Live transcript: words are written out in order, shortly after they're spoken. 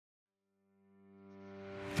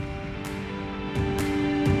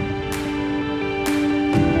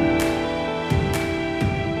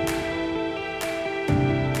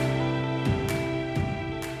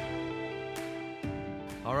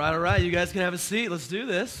right, you guys can have a seat. Let's do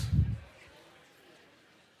this.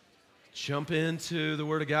 Jump into the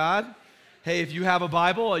Word of God. Hey, if you have a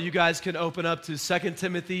Bible, you guys can open up to 2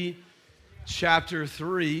 Timothy chapter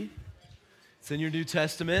 3. It's in your New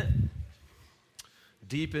Testament,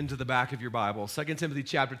 deep into the back of your Bible. 2 Timothy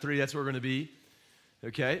chapter 3, that's where we're going to be.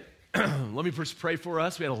 Okay? Let me first pray for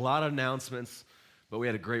us. We had a lot of announcements, but we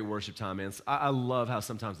had a great worship time, man. I love how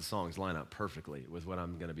sometimes the songs line up perfectly with what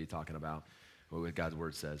I'm going to be talking about, what God's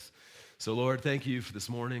Word says. So, Lord, thank you for this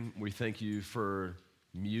morning. We thank you for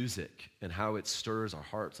music and how it stirs our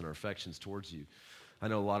hearts and our affections towards you. I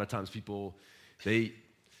know a lot of times people, they,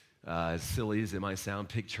 as silly as it might sound,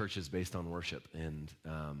 pick churches based on worship.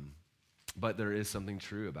 But there is something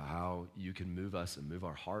true about how you can move us and move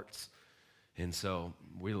our hearts. And so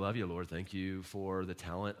we love you, Lord. Thank you for the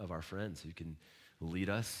talent of our friends who can lead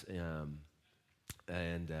us.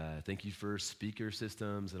 And thank you for speaker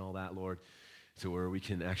systems and all that, Lord, to where we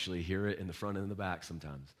can actually hear it in the front and in the back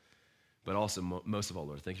sometimes. But also, most of all,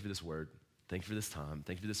 Lord, thank you for this word. Thank you for this time.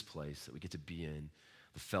 Thank you for this place that we get to be in,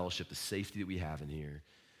 the fellowship, the safety that we have in here.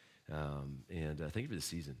 And thank you for this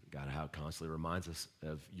season, God, how it constantly reminds us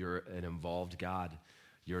of you're an involved God.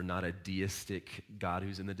 You're not a deistic God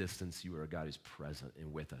who's in the distance. You are a God who's present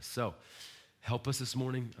and with us. So help us this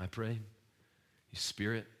morning, I pray. You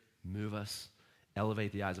Spirit, move us,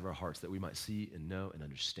 elevate the eyes of our hearts that we might see and know and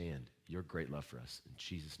understand your great love for us. In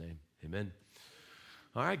Jesus' name, amen.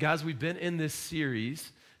 All right, guys, we've been in this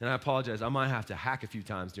series, and I apologize, I might have to hack a few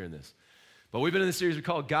times during this. But we've been in this series we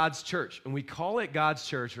call God's Church, and we call it God's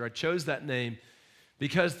Church, or I chose that name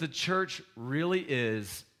because the church really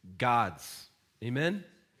is God's. Amen?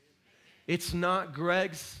 It's not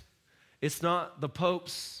Greg's, it's not the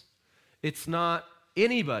Pope's, it's not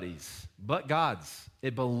anybody's, but God's.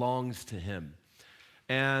 It belongs to him.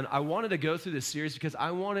 And I wanted to go through this series because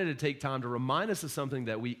I wanted to take time to remind us of something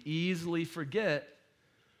that we easily forget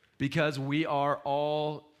because we are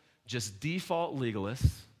all just default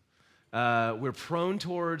legalists. We're prone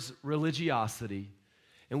towards religiosity,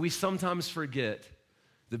 and we sometimes forget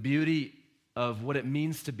the beauty of what it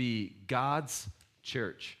means to be God's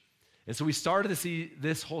church. And so we started to see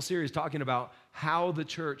this whole series talking about how the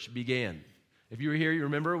church began. If you were here, you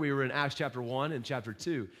remember we were in Acts chapter 1 and chapter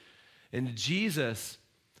 2. And Jesus,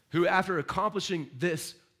 who after accomplishing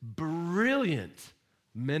this brilliant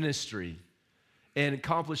ministry and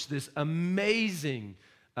accomplished this amazing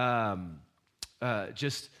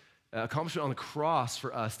accomplishment on the cross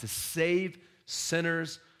for us to save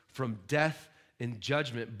sinners from death and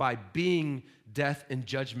judgment by being death and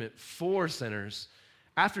judgment for sinners.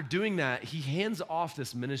 After doing that, he hands off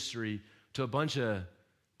this ministry to a bunch of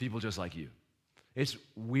people just like you. It's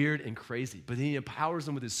weird and crazy, but he empowers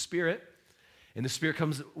them with his Spirit, and the Spirit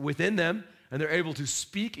comes within them, and they're able to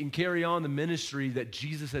speak and carry on the ministry that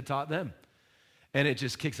Jesus had taught them. And it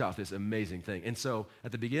just kicks off this amazing thing. And so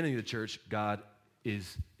at the beginning of the church, God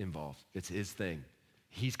is involved. It's his thing.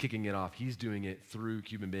 He's kicking it off. He's doing it through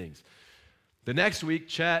human beings. The next week,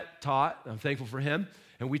 Chet taught, I'm thankful for him,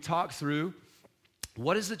 and we talked through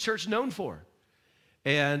what is the church known for?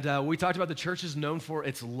 And we talked about the church is known for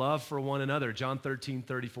its love for one another, John 13,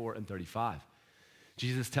 34, and 35.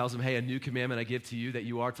 Jesus tells them, hey, a new commandment I give to you, that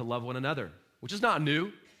you are to love one another, which is not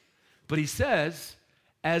new, but he says,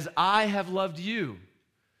 as I have loved you,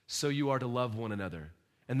 so you are to love one another.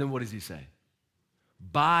 And then what does he say?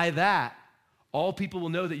 By that, all people will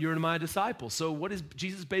know that you're my disciples. So what is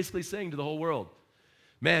Jesus basically saying to the whole world?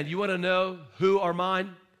 Man, you want to know who are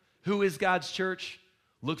mine? Who is God's church?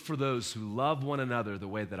 Look for those who love one another the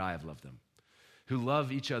way that I have loved them, who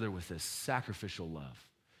love each other with this sacrificial love,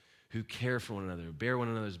 who care for one another, who bear one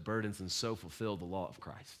another's burdens, and so fulfill the law of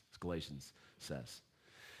Christ, as Galatians says.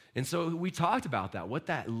 And so we talked about that, what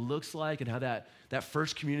that looks like, and how that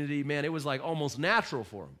first community, man, it was like almost natural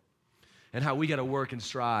for them, and how we got to work and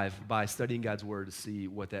strive by studying God's word to see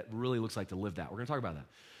what that really looks like to live that. We're going to talk about that.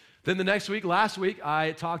 Then the next week, last week,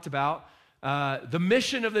 I talked about the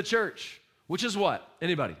mission of the church, which is what?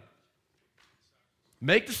 Anybody?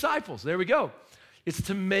 Make disciples. There we go. It's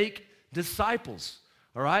to make disciples,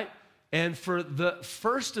 all right? And for the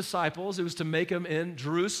first disciples, it was to make them in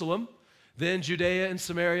Jerusalem, then Judea and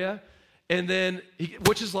Samaria, and then,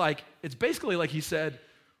 which is like, it's basically like he said,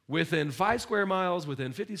 within 5 square miles,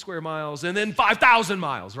 within 50 square miles, and then 5,000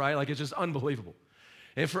 miles, right? Like, it's just unbelievable.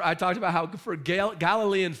 And I talked about how for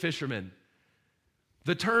Galilean fishermen,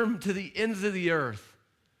 the term to the ends of the earth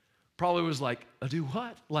probably was like, do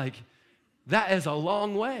what? Like, that is a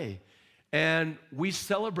long way. And we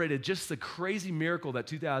celebrated just the crazy miracle that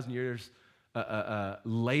 2,000 years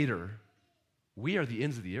later, we are the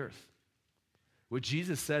ends of the earth. What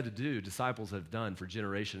Jesus said to do, disciples have done for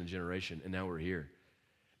generation and generation, and now we're here.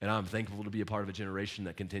 And I'm thankful to be a part of a generation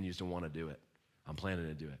that continues to want to do it. I'm planning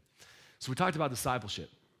to do it. So we talked about discipleship.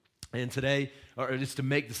 And today, or just to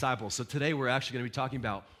make disciples. So today we're actually going to be talking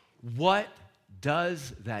about what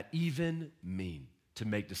does that even mean to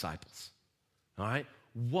make disciples? All right?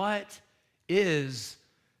 What is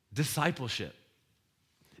discipleship?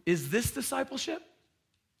 Is this discipleship?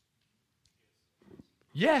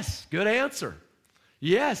 Yes, good answer.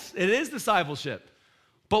 Yes, it is discipleship.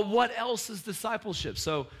 But what else is discipleship?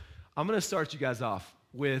 So I'm going to start you guys off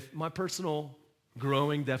with my personal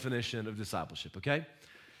growing definition of discipleship, okay?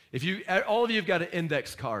 All of you have got an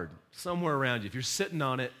index card somewhere around you. If you're sitting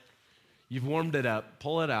on it, you've warmed it up,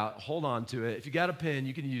 pull it out, hold on to it. If you got a pen,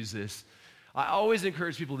 you can use this. I always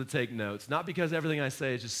encourage people to take notes, not because everything I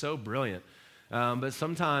say is just so brilliant, but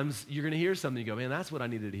sometimes you're going to hear something, you go, man, that's what I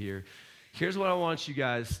needed to hear. Here's what I want you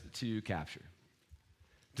guys to capture.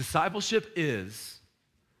 Discipleship is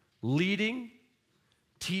leading,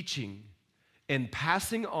 teaching, and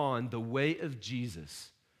passing on the way of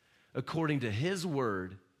Jesus according to his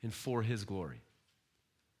word and for his glory.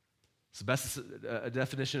 It's the best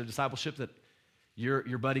definition of discipleship that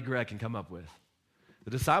your buddy Greg can come up with.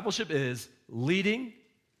 The discipleship is leading,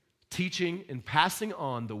 teaching, and passing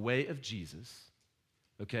on the way of Jesus,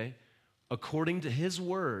 okay, according to his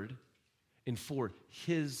word and for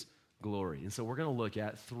his glory. And so we're going to look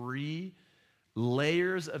at 3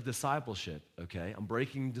 layers of discipleship, okay? I'm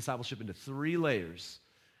breaking discipleship into 3 layers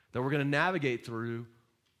that we're going to navigate through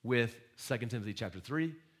with 2 Timothy chapter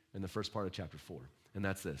 3 and the first part of chapter 4. And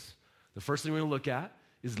that's this. The first thing we're going to look at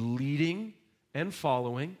is leading and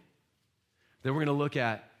following. Then we're going to look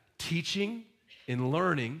at teaching and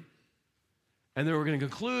learning. And then we're going to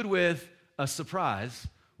conclude with a surprise,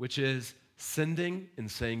 which is sending and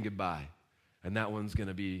saying goodbye. And that one's going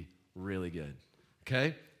to be really good.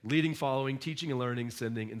 Okay? Leading, following, teaching and learning,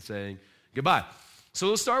 sending and saying goodbye. So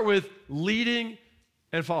let's start with leading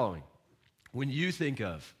and following. When you think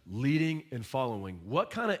of leading and following, what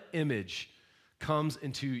kind of image comes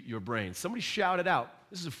into your brain? Somebody shout it out.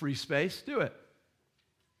 This is a free space. Do it.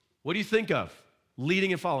 What do you think of?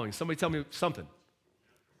 Leading and following. Somebody tell me something.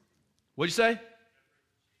 What'd you say?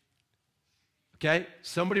 Okay.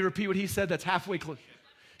 Somebody repeat what he said. That's halfway close.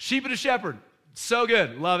 Sheep and a shepherd. So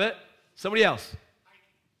good. Love it. Somebody else.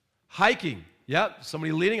 Hiking. Yep.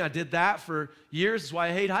 Somebody leading. I did that for years. That's why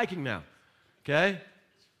I hate hiking now. Okay.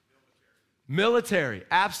 Military.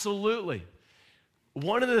 Absolutely.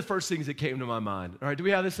 One of the first things that came to my mind. All right. Do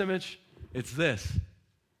we have this image? It's this.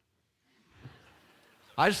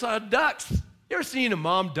 I just saw ducks. You ever seen a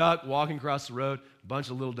mom duck walking across the road, a bunch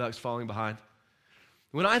of little ducks following behind?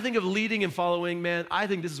 When I think of leading and following, man, I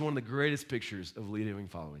think this is one of the greatest pictures of leading and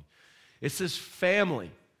following. It's this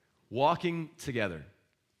family walking together.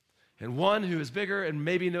 And one who is bigger and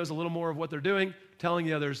maybe knows a little more of what they're doing, telling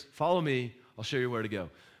the others, follow me, I'll show you where to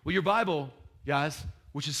go. Well, your Bible, guys,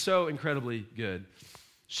 which is so incredibly good,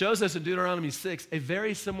 shows us in Deuteronomy 6 a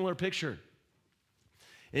very similar picture.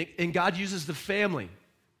 And God uses the family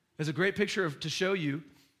as a great picture to show you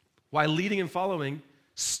why leading and following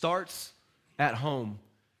starts at home,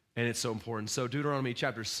 and it's so important. So Deuteronomy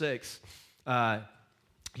chapter 6,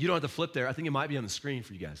 you don't have to flip there. I think it might be on the screen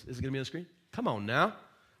for you guys. Is it going to be on the screen? Come on now.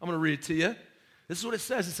 I'm going to read it to you. This is what it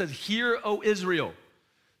says. It says, "Hear, O Israel."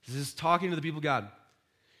 This is talking to the people of God.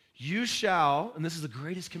 "You shall," and this is the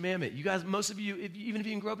greatest commandment. You guys, most of you, even if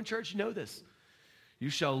you didn't grow up in church, you know this. "You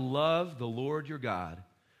shall love the Lord your God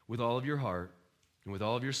with all of your heart and with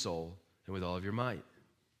all of your soul and with all of your might."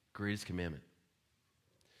 Greatest commandment.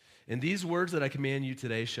 "And these words that I command you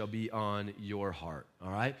today shall be on your heart."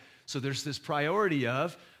 All right? So there's this priority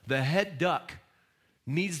of the head duck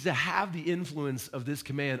needs to have the influence of this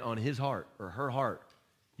command on his heart or her heart.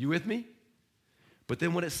 You with me? But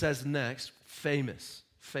then what it says next, famous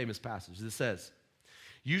passage. It says,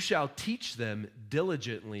 "You shall teach them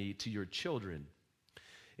diligently to your children,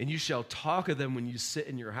 and you shall talk of them when you sit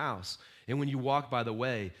in your house, and when you walk by the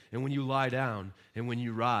way, and when you lie down, and when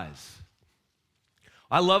you rise."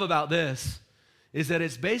 I love about this is that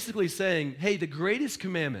it's basically saying, hey, the greatest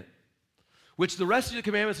commandment, which the rest of the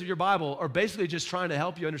commandments of your Bible are basically just trying to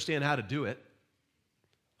help you understand how to do it,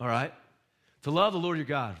 all right? To love the Lord your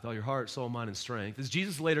God with all your heart, soul, mind, and strength. As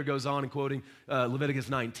Jesus later goes on and quoting Leviticus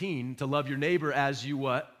 19, to love your neighbor as you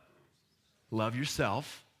what? Love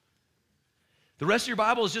yourself. The rest of your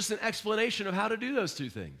Bible is just an explanation of how to do those two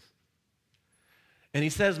things. And he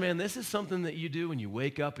says, man, this is something that you do when you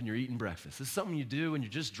wake up and you're eating breakfast. This is something you do when you're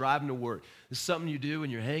just driving to work. This is something you do when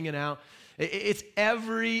you're hanging out. It's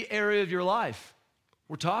every area of your life.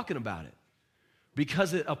 We're talking about it.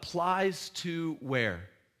 because it applies to where?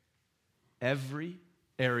 Every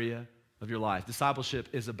area of your life. Discipleship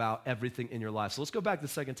is about everything in your life. So let's go back to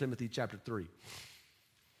 2 Timothy chapter 3.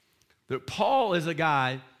 Paul is a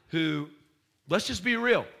guy who, let's just be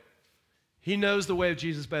real, he knows the way of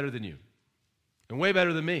Jesus better than you and way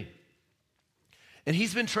better than me. And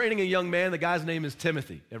he's been training a young man. The guy's name is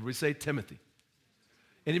Timothy. Everybody say Timothy.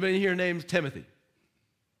 Anybody here named Timothy?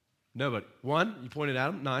 Nobody. One? You pointed at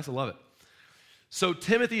him? Nice, I love it. So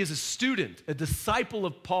Timothy is a student, a disciple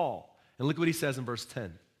of Paul. And look what he says in verse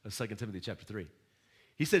 10 of 2 Timothy chapter 3.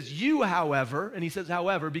 He says, you, however, and he says,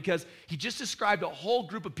 however, because he just described a whole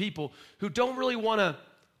group of people who don't really want to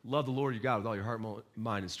love the Lord your God with all your heart,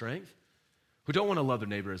 mind, and strength, who don't want to love their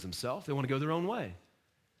neighbor as themselves. They want to go their own way.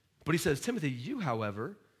 But he says, Timothy, you,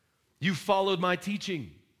 however, you followed my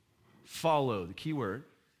teaching. Follow, the key word.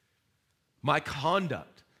 My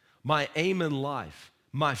conduct, my aim in life,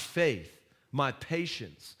 my faith, my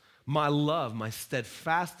patience, my love, my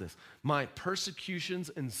steadfastness, my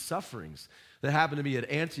persecutions and sufferings that happened to me at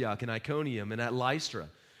Antioch and Iconium and at Lystra,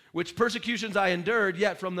 which persecutions I endured,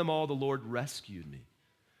 yet from them all the Lord rescued me.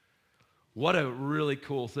 What a really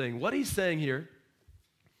cool thing. What he's saying here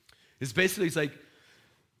is basically, he's like,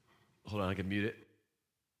 hold on, I can mute it.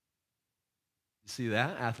 You see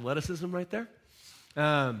that? Athleticism right there?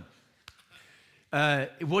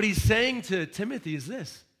 What he's saying to Timothy is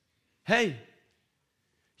this. Hey,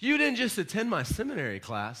 you didn't just attend my seminary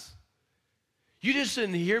class. You just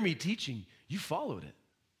didn't hear me teaching. You followed it.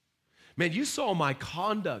 Man, you saw my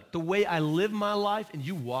conduct, the way I live my life, and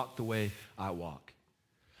you walked the way I walk.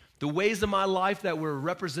 The ways of my life that were a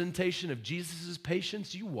representation of Jesus'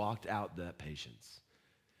 patience, you walked out that patience.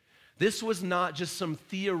 This was not just some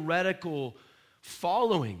theoretical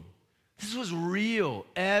following. This was real,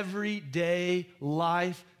 everyday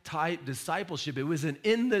life type discipleship. It was an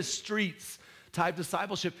in the streets type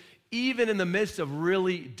discipleship, even in the midst of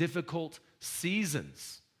really difficult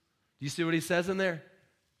seasons. Do you see what he says in there?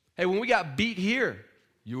 Hey, when we got beat here,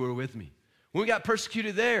 you were with me. When we got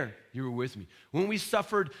persecuted there, you were with me. When we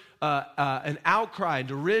suffered an outcry and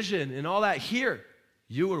derision and all that here,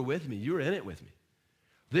 you were with me. You were in it with me.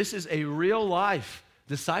 This is a real life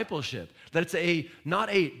discipleship. That it's not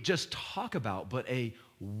a just talk about, but a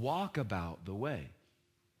walk about the way.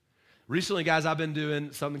 Recently, guys, I've been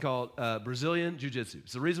doing something called Brazilian Jiu-Jitsu.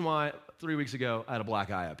 It's the reason why 3 weeks ago I had a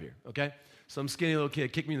black eye up here, okay? Some skinny little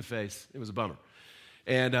kid kicked me in the face. It was a bummer.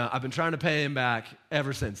 And I've been trying to pay him back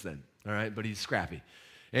ever since then, all right? But he's scrappy.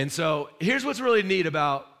 And so here's what's really neat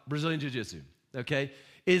about Brazilian Jiu-Jitsu, okay?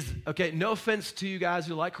 No offense to you guys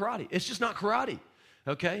who like karate. It's just not karate,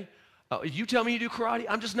 okay? You tell me you do karate,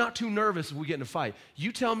 I'm just not too nervous if we get in a fight.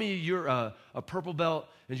 You tell me you're a purple belt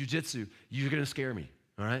in jiu-jitsu, you're going to scare me,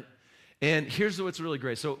 all right? And here's what's really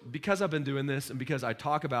great. So because I've been doing this and because I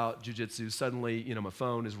talk about jiu-jitsu, suddenly, my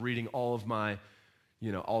phone is reading all of my,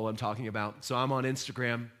 all I'm talking about. So I'm on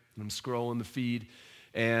Instagram, and I'm scrolling the feed,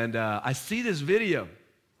 and I see this video,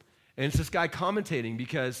 and it's this guy commentating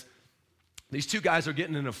because these two guys are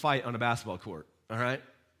getting in a fight on a basketball court, all right?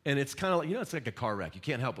 And it's kind of like, it's like a car wreck. You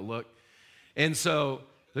can't help but look. And so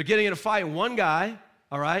they're getting in a fight, and one guy,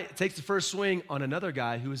 all right, takes the first swing on another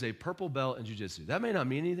guy who is a purple belt in jiu-jitsu. That may not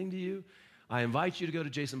mean anything to you. I invite you to go to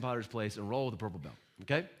Jason Potter's place and roll with the purple belt,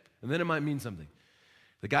 okay? And then it might mean something.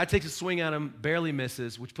 The guy takes a swing at him, barely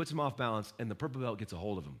misses, which puts him off balance, and the purple belt gets a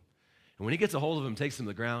hold of him. And when he gets a hold of him, takes him to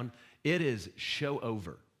the ground, it is show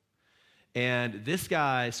over. And this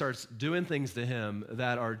guy starts doing things to him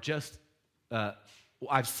that are just,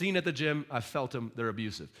 I've seen at the gym, I've felt them, they're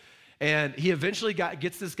abusive. And he eventually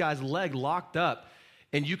gets this guy's leg locked up,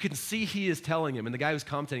 and you can see he is telling him, and the guy who's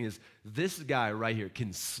commentating is, this guy right here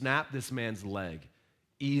can snap this man's leg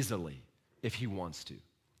easily if he wants to.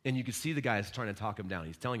 And you can see the guy is trying to talk him down.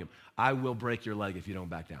 He's telling him, I will break your leg if you don't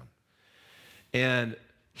back down. And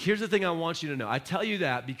here's the thing I want you to know. I tell you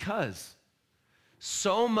that because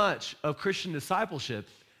so much of Christian discipleship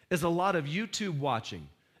is a lot of YouTube watching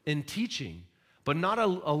and teaching, but not a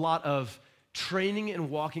lot of training and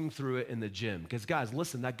walking through it in the gym. Because guys,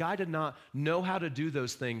 listen, that guy did not know how to do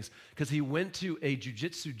those things because he went to a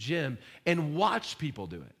jiu-jitsu gym and watched people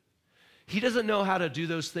do it. He doesn't know how to do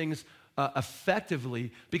those things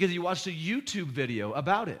effectively because he watched a YouTube video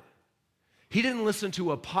about it. He didn't listen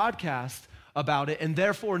to a podcast about it and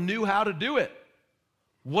therefore knew how to do it.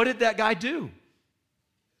 What did that guy do?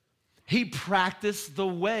 He practiced the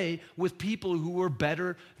way with people who were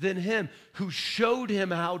better than him, who showed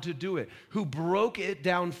him how to do it, who broke it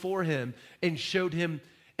down for him and showed him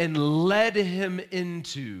and led him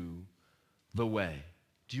into the way.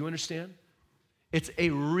 Do you understand? It's a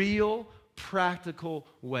real practical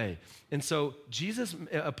way. And so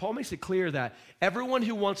Paul makes it clear that everyone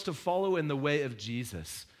who wants to follow in the way of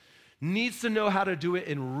Jesus needs to know how to do it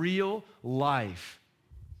in real life.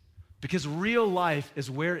 Because real life is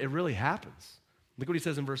where it really happens. Look what he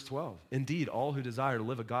says in verse 12. Indeed, all who desire to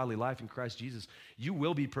live a godly life in Christ Jesus, you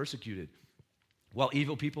will be persecuted, while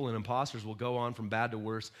evil people and imposters will go on from bad to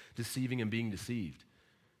worse, deceiving and being deceived.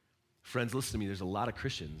 Friends, listen to me. There's a lot of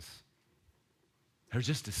Christians who are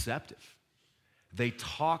just deceptive. They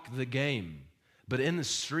talk the game, but in the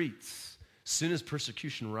streets, as soon as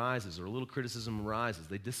persecution rises or a little criticism rises,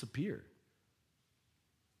 they disappear.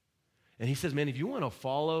 And he says, man, if you want to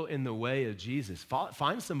follow in the way of Jesus,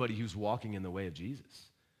 find somebody who's walking in the way of Jesus.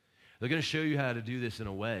 They're going to show you how to do this in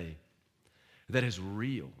a way that is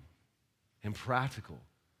real and practical,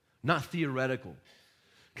 not theoretical.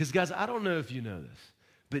 Because, guys, I don't know if you know this,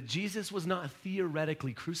 but Jesus was not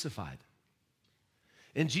theoretically crucified.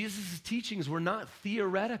 And Jesus' teachings were not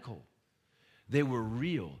theoretical. They were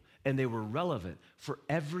real, and they were relevant for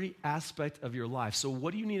every aspect of your life. So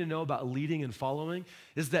what do you need to know about leading and following?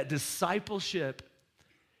 Is that discipleship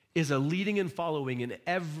is a leading and following in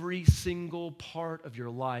every single part of your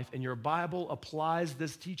life, and your Bible applies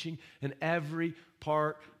this teaching in every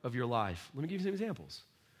part of your life. Let me give you some examples.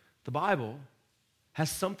 The Bible has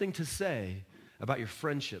something to say about your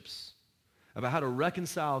friendships, about how to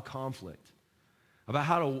reconcile conflict, about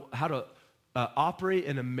how to operate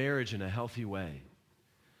in a marriage in a healthy way,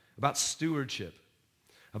 about stewardship,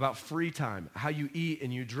 about free time, how you eat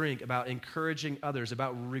and you drink, about encouraging others,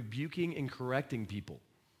 about rebuking and correcting people.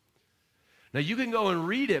 Now, you can go and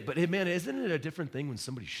read it, but man, isn't it a different thing when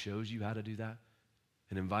somebody shows you how to do that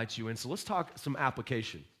and invites you in? So let's talk some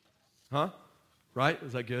application. Huh? Right?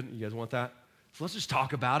 Is that good? You guys want that? So let's just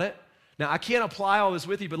talk about it. Now, I can't apply all this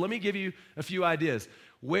with you, but let me give you a few ideas.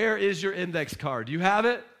 Where is your index card? Do you have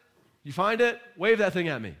it? You find it? Wave that thing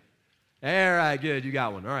at me. All right, good. You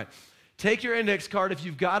got one. All right. Take your index card. If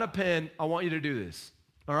you've got a pen, I want you to do this.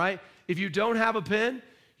 All right? If you don't have a pen,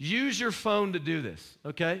 use your phone to do this,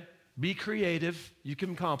 okay? Be creative. You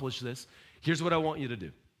can accomplish this. Here's what I want you to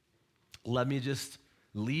do. Let me just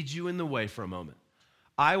lead you in the way for a moment.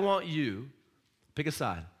 I want you, pick a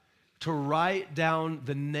side, to write down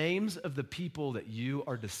the names of the people that you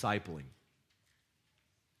are discipling.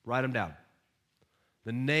 Write them down.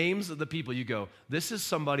 The names of the people you go, this is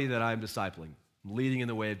somebody that I'm discipling, leading in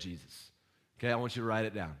the way of Jesus. Okay, I want you to write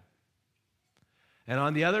it down. And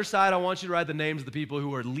on the other side, I want you to write the names of the people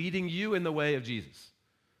who are leading you in the way of Jesus.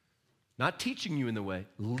 Not teaching you in the way,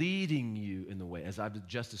 leading you in the way, as I've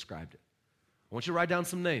just described it. I want you to write down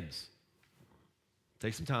some names.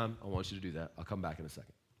 Take some time. I want you to do that. I'll come back in a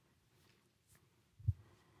second.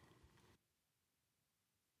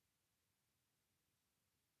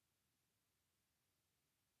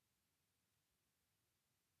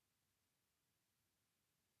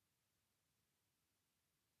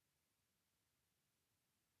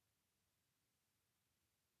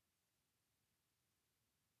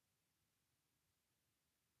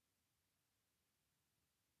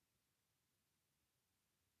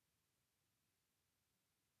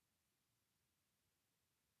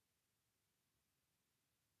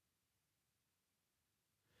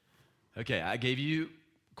 Okay, I gave you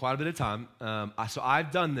quite a bit of time. So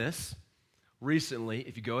I've done this recently.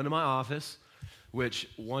 If you go into my office, which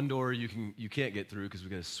one door you can't get through because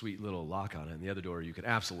we've got a sweet little lock on it, and the other door you can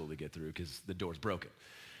absolutely get through because the door's broken.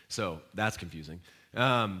 So that's confusing.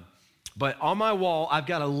 But on my wall, I've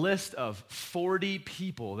got a list of 40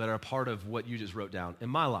 people that are a part of what you just wrote down in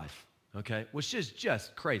my life, okay? Which is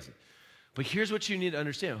just crazy. But here's what you need to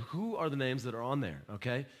understand. Who are the names that are on there,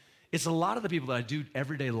 okay? It's a lot of the people that I do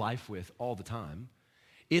everyday life with all the time.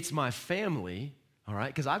 It's my family, all right,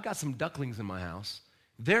 because I've got some ducklings in my house.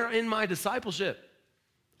 They're in my discipleship.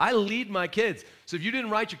 I lead my kids. So if you didn't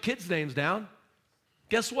write your kids' names down,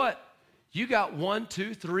 guess what? You got 1,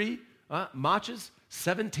 2, 3 machas,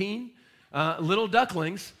 17 little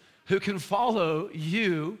ducklings who can follow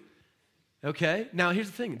you, okay? Now, here's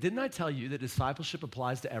the thing. Didn't I tell you that discipleship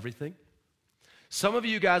applies to everything? Some of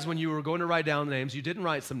you guys, when you were going to write down names, you didn't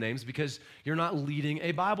write some names because you're not leading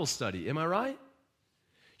a Bible study. Am I right?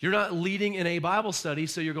 You're not leading in a Bible study,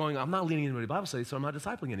 so you're going, I'm not leading in a Bible study, so I'm not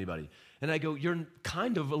discipling anybody. And I go, you're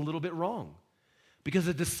kind of a little bit wrong. Because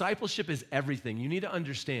a discipleship is everything. You need to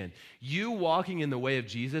understand, you walking in the way of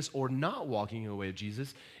Jesus or not walking in the way of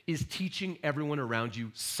Jesus is teaching everyone around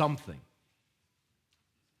you something.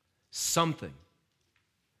 Something.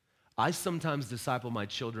 I sometimes disciple my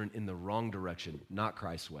children in the wrong direction, not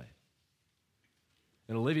Christ's way.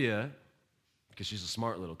 And Olivia, because she's a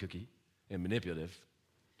smart little cookie and manipulative,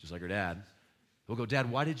 just like her dad, will go, Dad,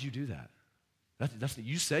 why did you do that?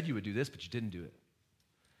 You said you would do this, but you didn't do it.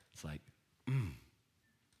 It's like,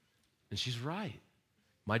 And she's right.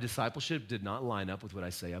 My discipleship did not line up with what I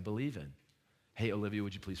say I believe in. Hey, Olivia,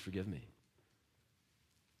 would you please forgive me?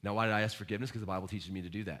 Now, why did I ask forgiveness? Because the Bible teaches me to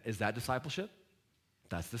do that. Is that discipleship?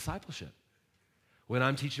 That's discipleship. When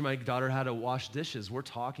I'm teaching my daughter how to wash dishes, we're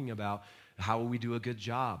talking about how we do a good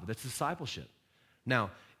job. That's discipleship.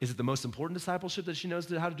 Now, is it the most important discipleship that she knows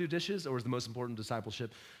how to do dishes, or is the most important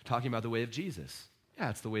discipleship talking about the way of Jesus? Yeah,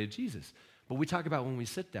 it's the way of Jesus. But we talk about when we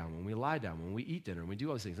sit down, when we lie down, when we eat dinner, when we do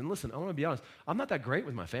all these things. And listen, I want to be honest, I'm not that great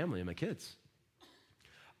with my family and my kids.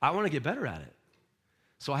 I want to get better at it.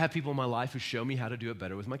 So I have people in my life who show me how to do it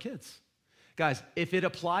better with my kids. Guys, if it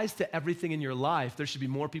applies to everything in your life, there should be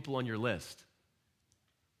more people on your list.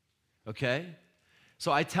 Okay?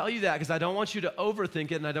 So I tell you that because I don't want you to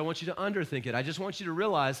overthink it and I don't want you to underthink it. I just want you to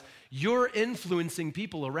realize you're influencing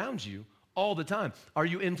people around you all the time. Are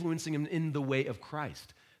you influencing them in the way of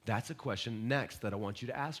Christ? That's a question next that I want you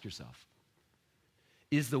to ask yourself.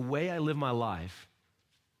 Is the way I live my life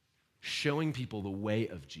showing people the way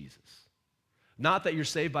of Jesus? Not that you're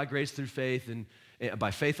saved by grace through faith and by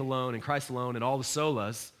faith alone and Christ alone and all the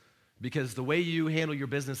solas, because the way you handle your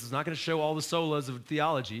business is not going to show all the solas of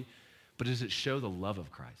theology, but does it show the love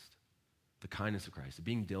of Christ, the kindness of Christ,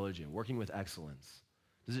 being diligent, working with excellence?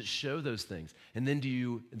 Does it show those things? And then do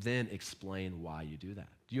you then explain why you do that?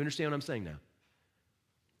 Do you understand what I'm saying now?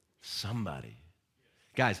 Somebody.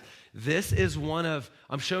 Guys, this is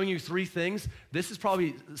I'm showing you 3 things. This is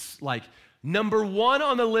probably like number 1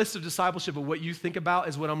 on the list of discipleship of what you think about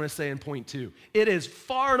is what I'm going to say in point 2. It is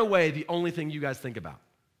far and away the only thing you guys think about.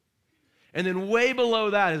 And then way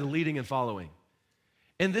below that is leading and following.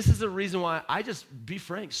 And this is the reason why I just, be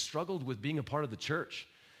frank, struggled with being a part of the church.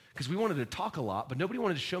 Because we wanted to talk a lot, but nobody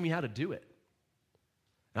wanted to show me how to do it.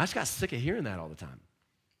 And I just got sick of hearing that all the time.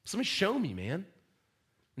 Somebody show me, man.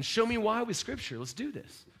 And show me why with Scripture. Let's do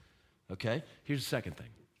this. Okay? Here's the second thing.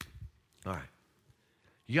 All right.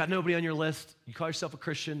 You got nobody on your list. You call yourself a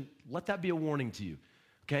Christian. Let that be a warning to you.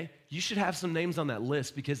 Okay? You should have some names on that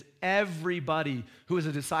list because everybody who is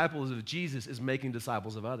a disciple of Jesus is making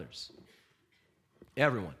disciples of others.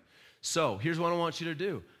 Everyone. So here's what I want you to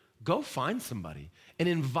do. Go find somebody and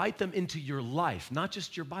invite them into your life, not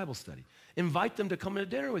just your Bible study. Invite them to come to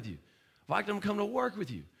dinner with you. Invite them to come to work with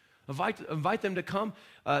you. Invite them to come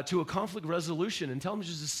to a conflict resolution and tell them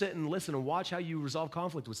just to sit and listen and watch how you resolve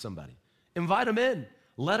conflict with somebody. Invite them in.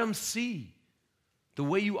 Let them see the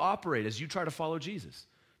way you operate as you try to follow Jesus.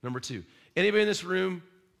 Number 2, anybody in this room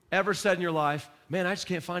ever said in your life, man, I just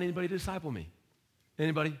can't find anybody to disciple me?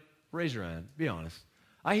 Anybody? Raise your hand. Be honest.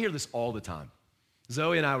 I hear this all the time.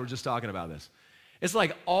 Zoe and I were just talking about this. It's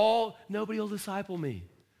like nobody will disciple me.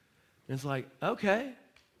 And it's like, okay,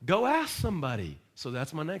 go ask somebody. So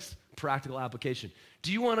that's my next practical application.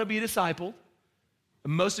 Do you want to be discipled?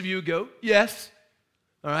 And most of you would go, yes.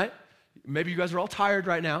 All right? Maybe you guys are all tired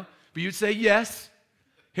right now, but you'd say yes.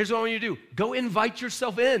 Here's what I want you to do. Go invite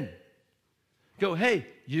yourself in. Go, hey,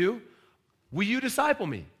 will you disciple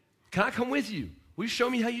me? Can I come with you? Will you show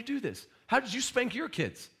me how you do this? How did you spank your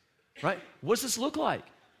kids? Right? What does this look like?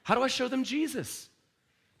 How do I show them Jesus?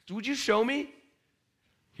 Would you show me?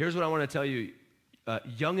 Here's what I want to tell you.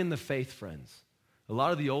 Young in the faith friends. A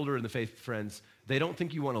lot of the older in the faith friends, they don't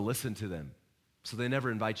think you want to listen to them, so they never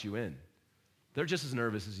invite you in. They're just as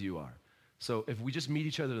nervous as you are. So if we just meet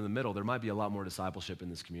each other in the middle, there might be a lot more discipleship in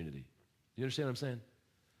this community. You understand what I'm saying?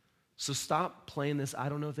 So stop playing this, I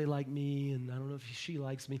don't know if they like me, and I don't know if she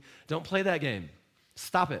likes me. Don't play that game.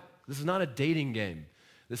 Stop it. This is not a dating game.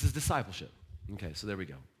 This is discipleship. Okay, so there we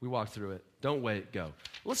go. We walked through it. Don't wait, go.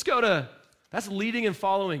 Let's go to, that's leading and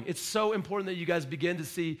following. It's so important that you guys begin to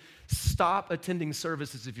see, stop attending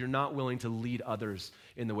services if you're not willing to lead others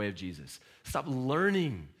in the way of Jesus. Stop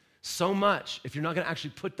learning so much if you're not going to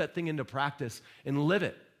actually put that thing into practice and live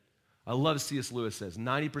it. I love C.S. Lewis says,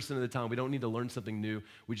 90% of the time we don't need to learn something new,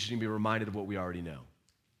 we just need to be reminded of what we already know.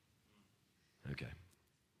 Okay.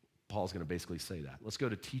 Paul's going to basically say that. Let's go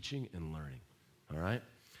to teaching and learning, all right?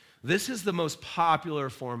 This is the most popular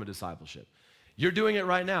form of discipleship. You're doing it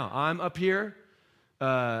right now. I'm up here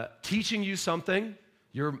teaching you something.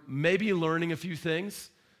 You're maybe learning a few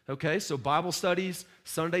things, okay? So Bible studies,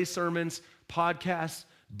 Sunday sermons, podcasts,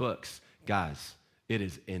 books. Guys, it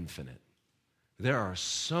is infinite. There are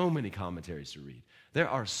so many commentaries to read. There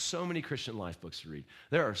are so many Christian life books to read.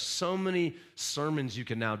 There are so many sermons you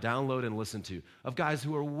can now download and listen to of guys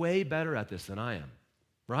who are way better at this than I am,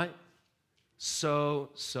 right? So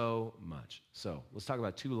much. So let's talk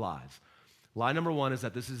about 2 lies. Lie number 1 is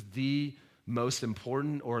that this is the most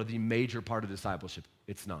important or the major part of discipleship.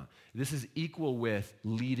 It's not. This is equal with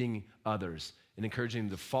leading others and encouraging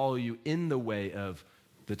them to follow you in the way of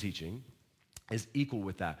the teaching is equal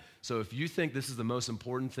with that. So if you think this is the most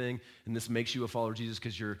important thing and this makes you a follower of Jesus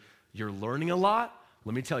because you're learning a lot,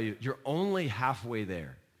 let me tell you, you're only halfway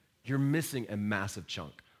there. You're missing a massive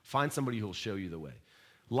chunk. Find somebody who will show you the way.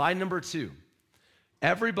 Lie number 2.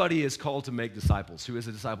 Everybody is called to make disciples who is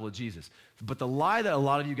a disciple of Jesus. But the lie that a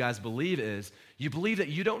lot of you guys believe is you believe that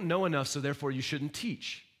you don't know enough, so therefore you shouldn't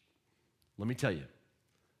teach. Let me tell you,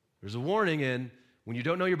 there's a warning in when you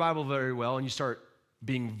don't know your Bible very well and you start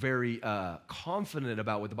being very confident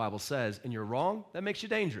about what the Bible says and you're wrong, that makes you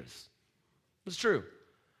dangerous. It's true.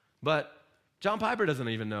 But John Piper doesn't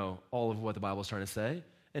even know all of what the Bible is trying to say,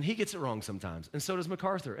 and he gets it wrong sometimes, and so does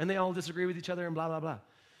MacArthur, and they all disagree with each other and blah, blah, blah.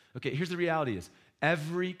 Okay, here's the reality is,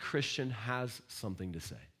 every Christian has something to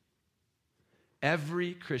say.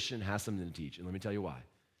 Every Christian has something to teach, and let me tell you why.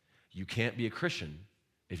 You can't be a Christian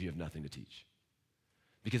if you have nothing to teach.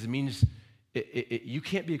 Because it means you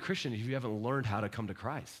can't be a Christian if you haven't learned how to come to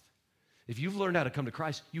Christ. If you've learned how to come to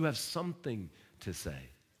Christ, you have something to say.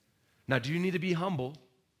 Now, do you need to be humble?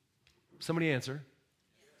 Somebody answer.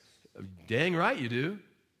 Dang right you do.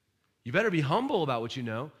 You better be humble about what you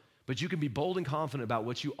know, but you can be bold and confident about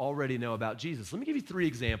what you already know about Jesus. Let me give you 3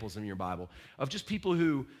 examples in your Bible of just people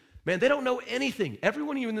who, man, they don't know anything.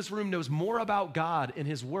 Everyone of you in this room knows more about God and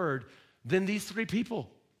his word than these 3 people.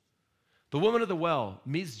 The woman at the well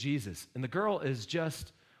meets Jesus, and the girl is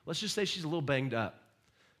just, let's just say she's a little banged up.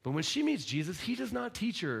 But when she meets Jesus, he does not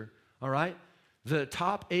teach her, all right, the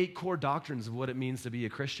top 8 core doctrines of what it means to be a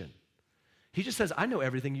Christian. He just says, I know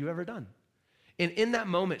everything you've ever done. And in that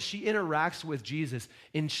moment, she interacts with Jesus,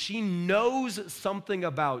 and she knows something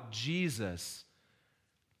about Jesus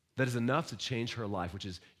that is enough to change her life, which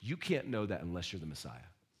is you can't know that unless you're the Messiah,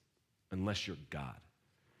 unless you're God.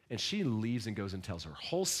 And she leaves and goes and tells her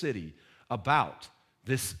whole city about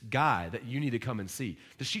this guy that you need to come and see.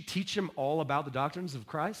 Does she teach him all about the doctrines of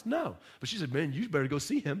Christ? No. But she said, man, you better go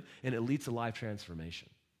see him, and it leads to life transformation.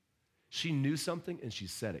 She knew something, and she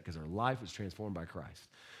said it because her life was transformed by Christ.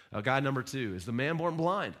 Guy number 2 is the man born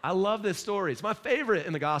blind. I love this story. It's my favorite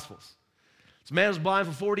in the Gospels. This man was blind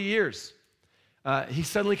for 40 years. He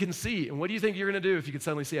suddenly can see. And what do you think you're going to do if you can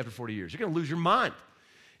suddenly see after 40 years? You're going to lose your mind.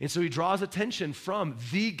 And so he draws attention from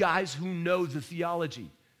the guys who know the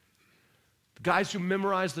theology, the guys who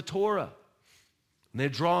memorize the Torah. And they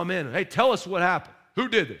draw him in. Hey, tell us what happened. Who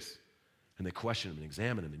did this? And they question him and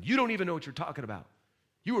examine him. And you don't even know what you're talking about.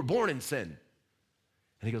 You were born in sin.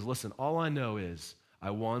 And he goes, listen, all I know is I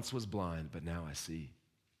once was blind, but now I see.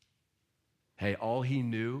 Hey, all he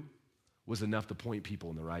knew was enough to point people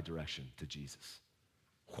in the right direction to Jesus.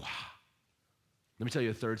 Wow. Let me tell you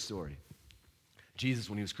a 3rd story. Jesus,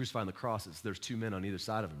 when he was crucified on the cross, there's 2 men on either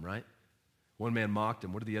side of him, right? One man mocked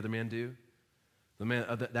him. What did the other man do?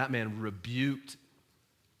 That man rebuked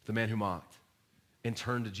the man who mocked and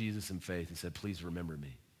turned to Jesus in faith and said, please remember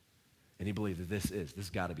me. And he believed that this has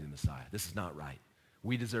got to be the Messiah. This is not right.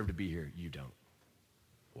 We deserve to be here. You don't.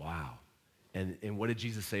 Wow. And what did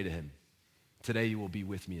Jesus say to him? Today you will be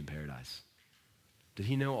with me in paradise. Did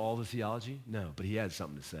he know all the theology? No, but he had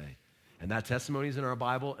something to say. And that testimony is in our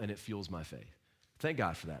Bible, and it fuels my faith. Thank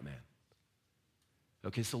God for that man.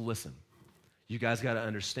 Okay, so listen. You guys got to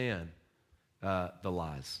understand the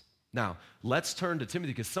lies. Now, let's turn to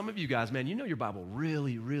Timothy, because some of you guys, man, you know your Bible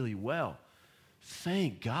really, really well.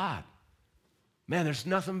 Thank God. Man, there's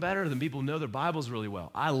nothing better than people who know their Bibles really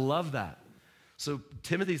well. I love that. So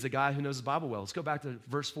Timothy's a guy who knows his Bible well. Let's go back to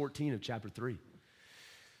verse 14 of chapter 3.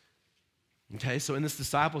 Okay, so in this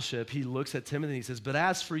discipleship, he looks at Timothy and he says, but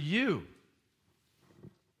as for you,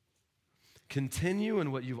 continue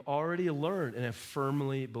in what you've already learned and have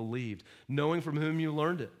firmly believed, knowing from whom you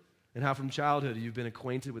learned it, and how from childhood you've been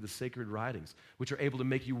acquainted with the sacred writings, which are able to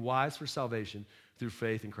make you wise for salvation through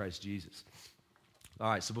faith in Christ Jesus. All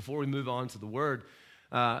right, so before we move on to the word,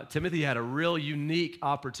 Timothy had a real unique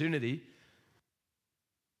opportunity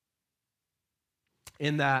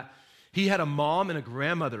in that he had a mom and a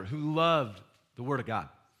grandmother who loved the Word of God.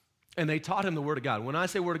 And they taught him the Word of God. When I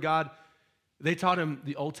say Word of God, they taught him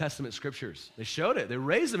the Old Testament scriptures. They showed it. They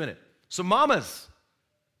raised him in it. So mamas,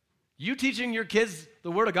 you teaching your kids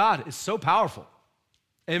the Word of God is so powerful.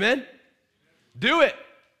 Amen? Do it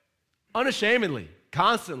unashamedly,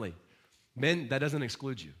 constantly. Men, that doesn't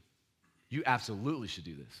exclude you. You absolutely should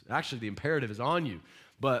do this. Actually, the imperative is on you.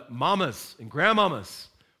 But mamas and grandmamas,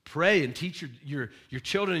 pray and teach your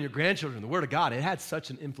children and your grandchildren the Word of God. It had such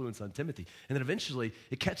an influence on Timothy. And then eventually,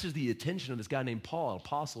 it catches the attention of this guy named Paul, an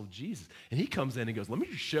apostle of Jesus. And he comes in and goes, let me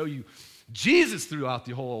just show you Jesus throughout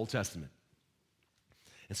the whole Old Testament.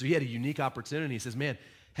 And so he had a unique opportunity. He says, man,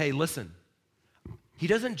 hey, listen. He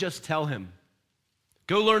doesn't just tell him,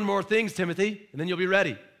 go learn more things, Timothy, and then you'll be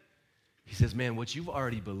ready. He says, man, what you've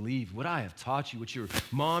already believed, what I have taught you, what your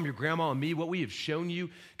mom, your grandma, and me, what we have shown you,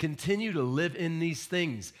 continue to live in these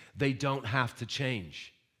things. They don't have to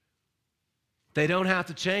change. They don't have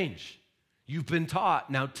to change. You've been taught,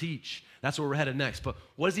 now teach. That's where we're headed next. But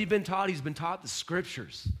what has he been taught? He's been taught the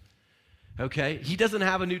scriptures. Okay? He doesn't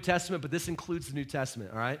have a New Testament, but this includes the New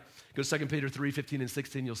Testament, all right? Go to 2 Peter 3, 15 and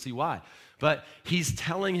 16, you'll see why. But he's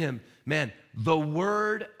telling him, man, the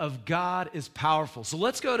word of God is powerful. So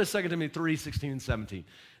let's go to 2 Timothy 3, 16 and 17.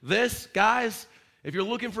 This, guys, if you're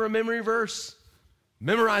looking for a memory verse,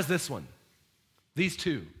 memorize this one. These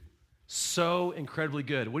two. So incredibly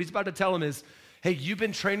good. What he's about to tell him is, hey, you've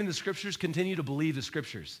been trained in the scriptures, continue to believe the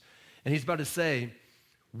scriptures. And he's about to say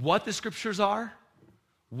what the scriptures are,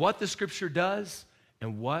 what the scripture does,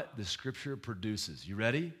 and what the scripture produces. You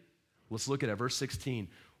ready? Let's look at it. Verse 16.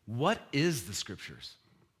 What is the scriptures?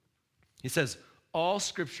 He says, all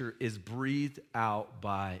scripture is breathed out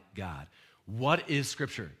by God. What is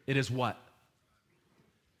scripture? It is what?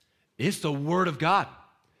 It's the word of God.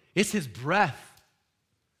 It's his breath.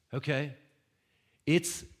 Okay?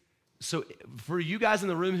 So for you guys in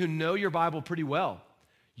the room who know your Bible pretty well,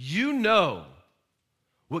 you know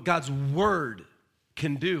what God's word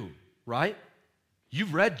can do, right?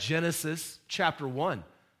 You've read Genesis chapter 1.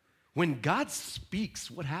 When God speaks,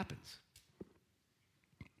 what happens?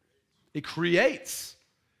 It creates.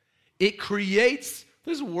 It creates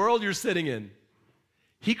this world you're sitting in.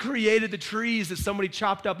 He created the trees that somebody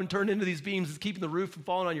chopped up and turned into these beams that's keeping the roof from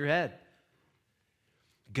falling on your head.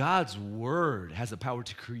 God's word has the power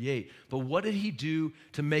to create. But what did he do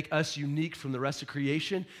to make us unique from the rest of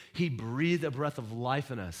creation? He breathed a breath of life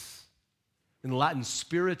in us. In Latin,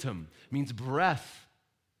 spiritum means breath.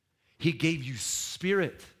 He gave you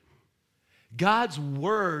spirit. God's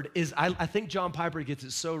word is, I think John Piper gets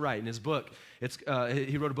it so right in his book.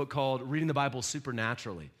 He wrote a book called Reading the Bible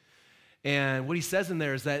Supernaturally. And what he says in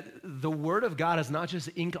there is that the word of God is not just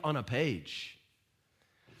ink on a page.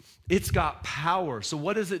 It's got power. So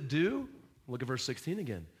what does it do? Look at verse 16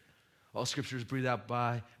 again. All scripture is breathed out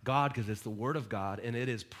by God because it's the word of God, and it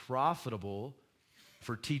is profitable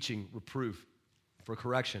for teaching, reproof, for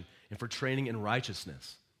correction, and for training in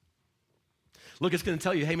righteousness. Look, it's going to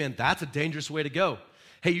tell you, hey man, that's a dangerous way to go.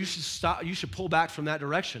 Hey, you should stop. You should pull back from that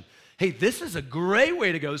direction. Hey, this is a great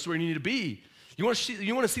way to go. This is where you need to be. You want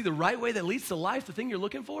to see the right way that leads to life, the thing you're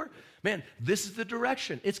looking for? Man, this is the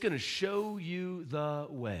direction. It's going to show you the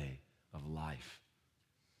way of life.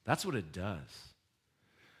 That's what it does.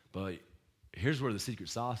 But here's where the secret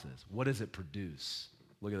sauce is. What does it produce?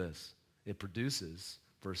 Look at this. It produces,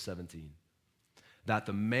 verse 17, that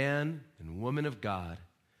the man and woman of God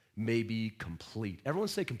may be complete. Everyone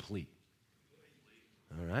say complete.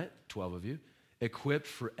 All right, 12 of you. Equipped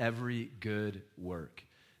for every good work.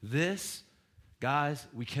 This, guys,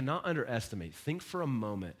 we cannot underestimate. Think for a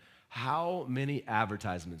moment how many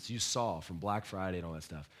advertisements you saw from Black Friday and all that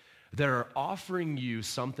stuff that are offering you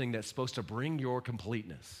something that's supposed to bring your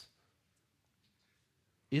completeness.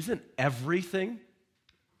 Isn't everything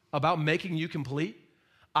about making you complete?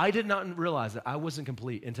 I did not realize that I wasn't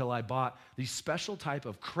complete until I bought these special type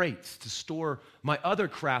of crates to store my other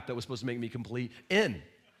crap that was supposed to make me complete in.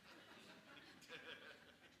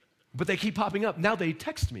 But they keep popping up. Now they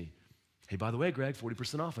text me. Hey, by the way, Greg,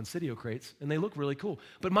 40% off on Cydio crates, and they look really cool.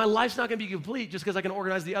 But my life's not going to be complete just because I can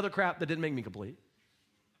organize the other crap that didn't make me complete.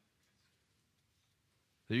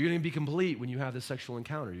 So you're going to be complete when you have this sexual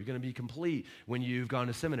encounter. You're going to be complete when you've gone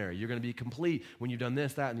to seminary. You're going to be complete when you've done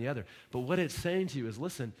this, that, and the other. But what it's saying to you is,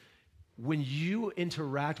 listen, when you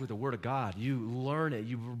interact with the Word of God, you learn it,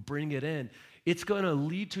 you bring it in, it's going to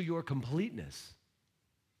lead to your completeness.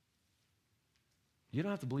 You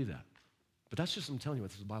don't have to believe that. But that's just, I'm telling you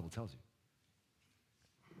what the Bible tells you.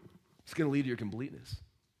 It's going to lead to your completeness.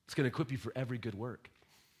 It's going to equip you for every good work.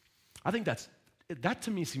 I think that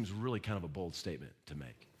to me seems really kind of a bold statement to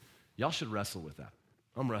make. Y'all should wrestle with that.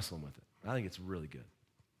 I'm wrestling with it. I think it's really good.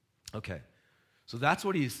 Okay, so that's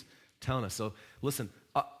what he's telling us. So listen,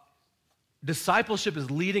 discipleship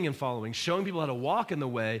is leading and following, showing people how to walk in the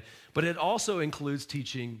way, but it also includes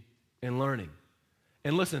teaching and learning.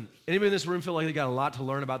 And listen, anybody in this room feel like they got a lot to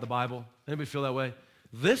learn about the Bible? Anybody feel that way?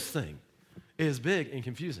 This thing is big and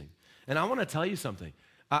confusing. And I want to tell you something.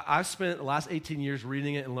 I've spent the last 18 years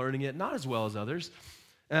reading it and learning it, not as well as others,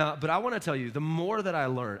 but I want to tell you, the more that I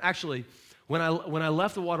learn, actually, when I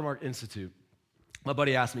left the Watermark Institute, my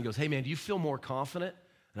buddy asked me, he goes, hey man, do you feel more confident?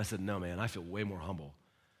 And I said, no man, I feel way more humble.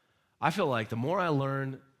 I feel like the more I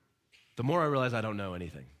learn, the more I realize I don't know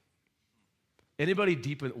anything. Anybody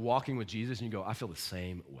deep in walking with Jesus and you go, I feel the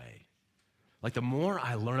same way. Like the more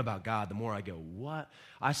I learn about God, the more I go, what?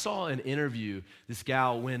 I saw an interview, this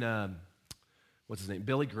gal when, what's his name?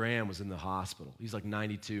 Billy Graham was in the hospital. He's like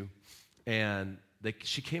 92. And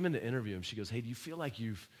she came in to interview him. She goes, hey, do you feel like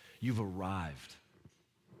you've arrived?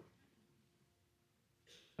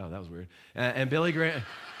 Oh, that was weird. And Billy Graham,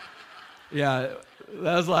 yeah,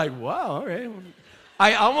 that was like, wow, all right.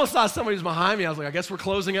 I almost thought somebody was behind me. I was like, I guess we're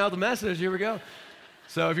closing out the message. Here we go.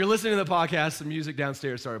 So if you're listening to the podcast, the music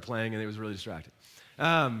downstairs started playing, and it was really distracting.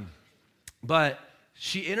 But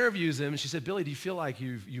she interviews him, and she said, Billy, do you feel like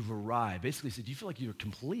you've arrived? Basically, she said, do you feel like you're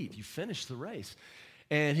complete? You finished the race?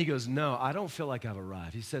 And he goes, no, I don't feel like I've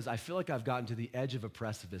arrived. He says, I feel like I've gotten to the edge of a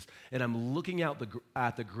precipice, and I'm looking out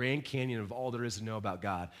at the Grand Canyon of all there is to know about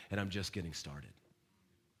God, and I'm just getting started.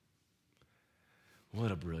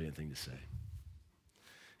 What a brilliant thing to say.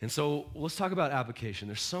 And so let's talk about application.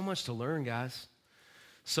 There's so much to learn, guys.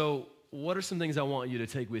 So what are some things I want you to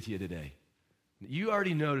take with you today? You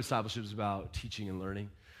already know discipleship is about teaching and learning.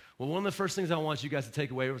 Well, one of the first things I want you guys to take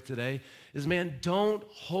away with today is, man, don't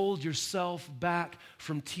hold yourself back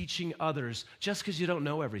from teaching others just because you don't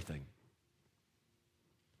know everything.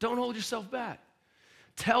 Don't hold yourself back.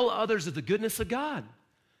 Tell others of the goodness of God.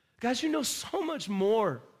 Guys, you know so much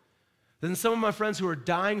more than some of my friends who are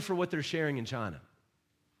dying for what they're sharing in China,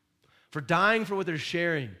 for dying for what they're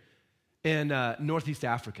sharing in Northeast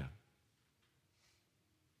Africa.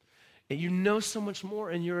 And you know so much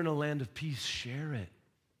more, and you're in a land of peace. Share it.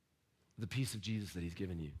 The peace of Jesus that he's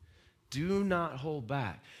given you. Do not hold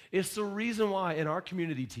back. It's the reason why in our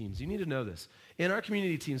community teams, you need to know this. In our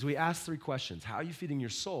community teams, we ask 3 questions. How are you feeding your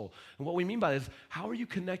soul? And what we mean by this is, how are you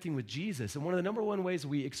connecting with Jesus? And one of the number one ways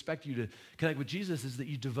we expect you to connect with Jesus is that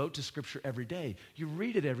you devote to Scripture every day. You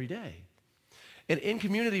read it every day. And in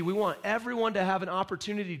community, we want everyone to have an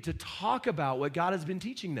opportunity to talk about what God has been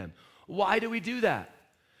teaching them. Why do we do that?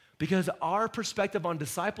 Because our perspective on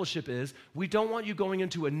discipleship is, we don't want you going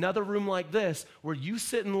into another room like this where you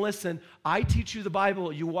sit and listen, I teach you the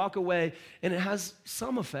Bible, you walk away, and it has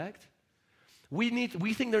some effect. We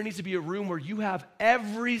think there needs to be a room where you have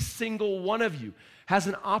every single one of you has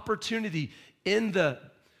an opportunity in the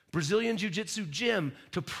Brazilian Jiu-Jitsu gym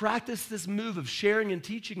to practice this move of sharing and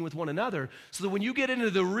teaching with one another so that when you get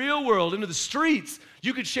into the real world, into the streets,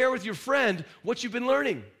 you could share with your friend what you've been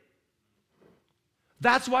learning.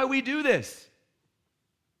 That's why we do this.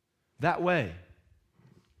 That way,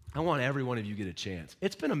 I want every one of you to get a chance.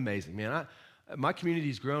 It's been amazing, man. My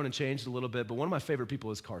community's grown and changed a little bit, but one of my favorite people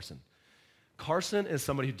is Carson. Carson is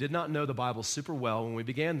somebody who did not know the Bible super well when we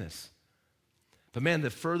began this. But man, the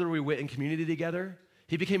further we went in community together,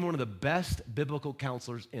 he became one of the best biblical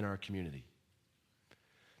counselors in our community.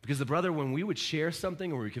 Because the brother, when we would share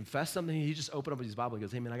something or we confess something, he'd just open up his Bible and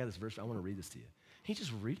goes, hey man, I got this verse, I want to read this to you. He'd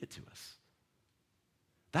just read it to us.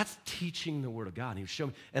 That's teaching the Word of God. He would show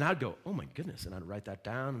me, and I'd go, oh my goodness, and I'd write that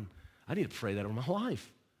down, and I need to pray that over my life.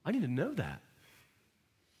 I need to know that.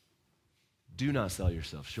 Do not sell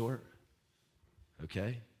yourself short,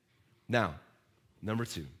 okay? Now, number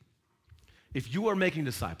 2, if you are making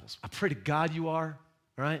disciples, I pray to God you are,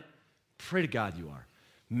 all right? Pray to God you are.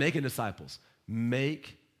 Making disciples,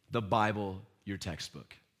 make the Bible your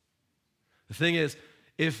textbook. The thing is,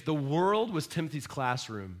 if the world was Timothy's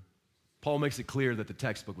classroom, Paul makes it clear that the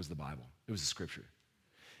textbook was the Bible. It was the Scripture.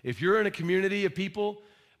 If you're in a community of people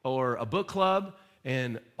or a book club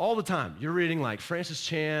and all the time you're reading like Francis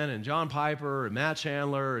Chan and John Piper and Matt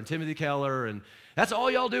Chandler and Timothy Keller, and that's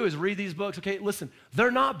all y'all do is read these books, okay, listen,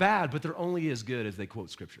 they're not bad, but they're only as good as they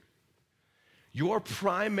quote Scripture. Your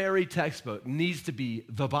primary textbook needs to be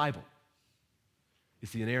the Bible.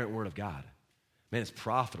 It's the inerrant Word of God. Man, it's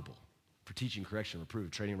profitable for teaching, correction,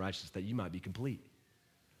 reproof, training in righteousness, that you might be complete.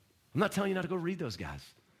 I'm not telling you not to go read those guys.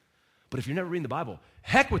 But if you're never reading the Bible,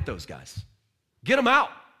 heck with those guys. Get them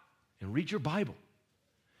out and read your Bible.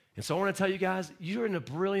 And so I want to tell you guys, you're in a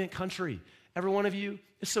brilliant country. Every one of you,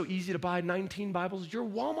 it's so easy to buy 19 Bibles. Your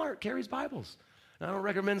Walmart carries Bibles. Now, I don't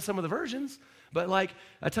recommend some of the versions, but like,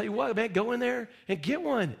 I tell you what, man, go in there and get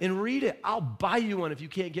one and read it. I'll buy you one if you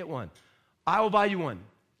can't get one. I will buy you one.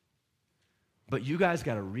 But you guys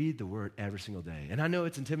got to read the Word every single day. And I know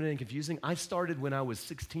it's intimidating and confusing. I started when I was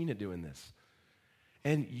 16 at doing this.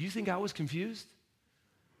 And you think I was confused?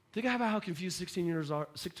 Think about how confused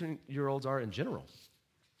 16-year-olds are in general.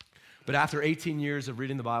 But after 18 years of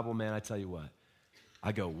reading the Bible, man, I tell you what,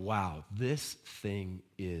 I go, wow, this thing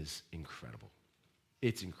is incredible.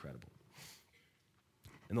 It's incredible.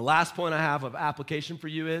 And the last point I have of application for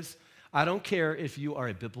you is, I don't care if you are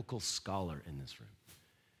a biblical scholar in this room.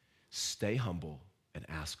 Stay humble and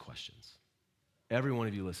ask questions. Every one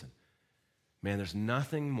of you, listen. Man, there's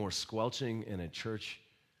nothing more squelching in a church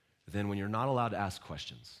than when you're not allowed to ask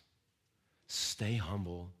questions. Stay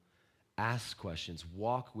humble, ask questions,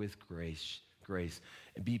 walk with grace,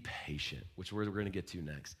 and be patient, which we're going to get to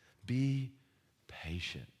next. Be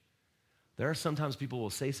patient. There are sometimes people will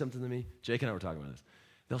say something to me. Jake and I were talking about this.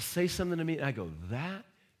 They'll say something to me, and I go, that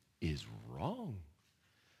is wrong.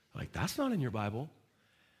 Like, that's not in your Bible.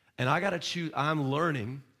 And I got to choose. I'm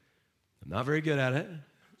learning. I'm not very good at it.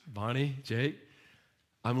 Bonnie, Jake.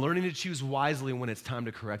 I'm learning to choose wisely when it's time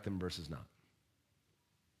to correct them versus not.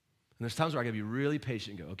 And there's times where I got to be really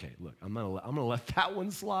patient and go, okay, look, I'm gonna let that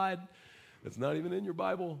one slide. It's not even in your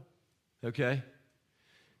Bible, okay?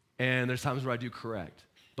 And there's times where I do correct.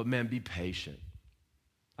 But man, be patient.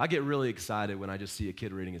 I get really excited when I just see a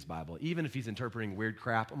kid reading his Bible. Even if he's interpreting weird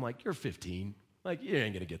crap, I'm like, you're 15. Like, you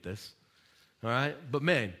ain't gonna get this, all right? But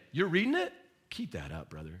man, you're reading it? Keep that up,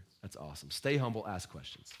 brother. That's awesome. Stay humble, ask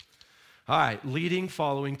questions. All right, leading,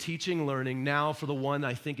 following, teaching, learning. Now for the one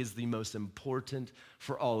I think is the most important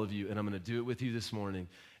for all of you, and I'm going to do it with you this morning,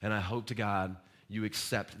 and I hope to God you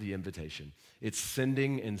accept the invitation. It's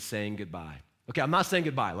sending and saying goodbye. Okay, I'm not saying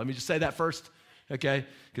goodbye. Let me just say that first, okay?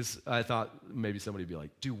 Because I thought maybe somebody would be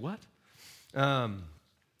like, do what?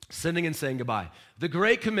 Sending and saying goodbye. The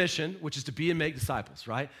Great Commission, which is to be and make disciples,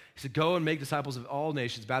 right? He said, go and make disciples of all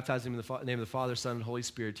nations, baptizing them in the name of the Father, Son, and Holy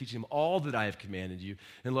Spirit, teaching them all that I have commanded you,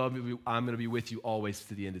 and lo, I'm going to be with you always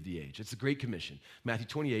to the end of the age. It's the Great Commission, Matthew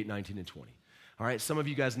 28, 19, and 20. All right, some of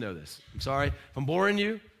you guys know this. I'm sorry. If I'm boring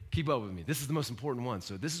you, keep up with me. This is the most important one,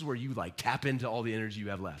 so this is where you tap into all the energy you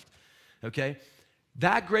have left, okay?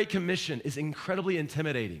 That Great Commission is incredibly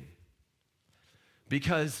intimidating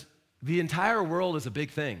because the entire world is a big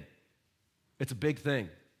thing. It's a big thing.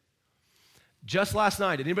 Just last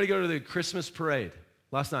night, did anybody go to the Christmas parade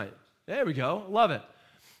last night? There we go. Love it.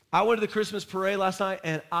 I went to the Christmas parade last night,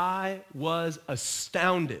 and I was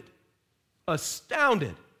astounded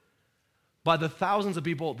by the thousands of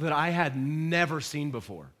people that I had never seen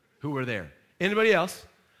before who were there. Anybody else?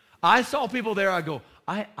 I saw people there, I go,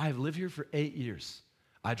 I've lived here for 8 years.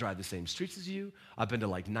 I drive the same streets as you. I've been to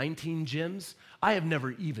 19 gyms. I have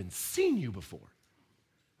never even seen you before,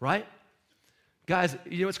 right? Guys,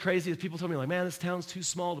 you know what's crazy is people tell me, man, this town's too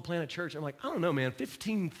small to plant a church. I'm like, I don't know, man,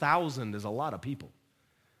 15,000 is a lot of people.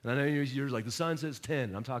 And I know you're like, the sign says 10,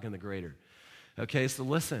 and I'm talking the greater. Okay, so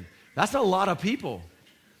listen, that's a lot of people.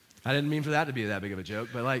 I didn't mean for that to be that big of a joke,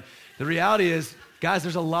 but the reality is, guys,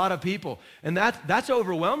 there's a lot of people. And that's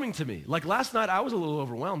overwhelming to me. Last night, I was a little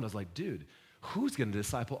overwhelmed. I was like, dude, who's going to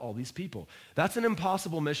disciple all these people? That's an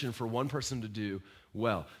impossible mission for one person to do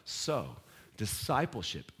well. So,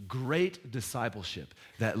 discipleship, great discipleship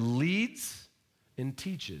that leads and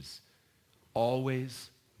teaches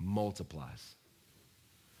always multiplies.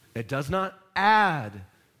 It does not add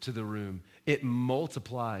to the room. It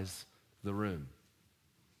multiplies the room.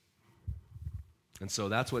 And so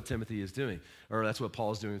that's what Timothy is doing, or that's what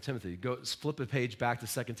Paul is doing with Timothy. Go flip a page back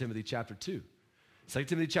to 2 Timothy chapter 2. 2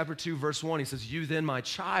 Timothy chapter 2, verse 1, he says, you then, my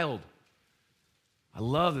child. I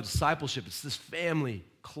love the discipleship. It's this family,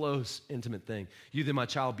 close, intimate thing. You then, my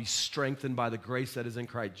child, be strengthened by the grace that is in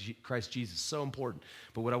Christ Jesus. So important.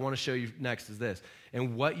 But what I want to show you next is this.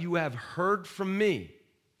 And what you have heard from me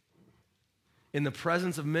in the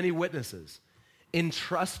presence of many witnesses,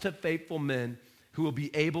 entrust to faithful men who will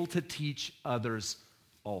be able to teach others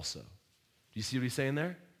also. Do you see what he's saying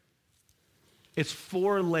there? It's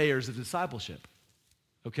 4 layers of discipleship,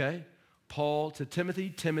 okay? Paul to Timothy,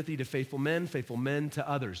 Timothy to faithful men to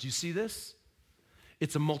others. Do you see this?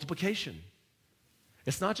 It's a multiplication.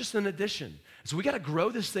 It's not just an addition. So we got to grow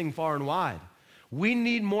this thing far and wide. We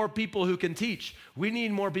need more people who can teach. We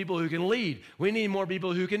need more people who can lead. We need more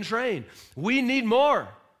people who can train. We need more.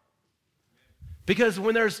 Because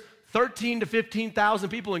when there's 13 to 15,000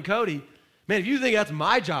 people in Cody, man, if you think that's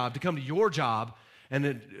my job to come to your job and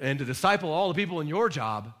to disciple all the people in your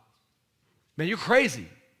job, man, you're crazy.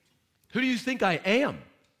 Who do you think I am?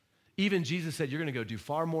 Even Jesus said, you're going to go do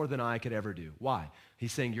far more than I could ever do. Why?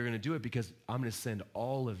 He's saying you're going to do it because I'm going to send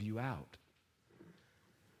all of you out.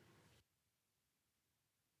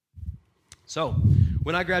 So,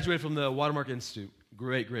 when I graduated from the Watermark Institute,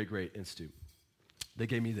 great institute, they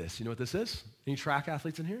gave me this. You know what this is? Any track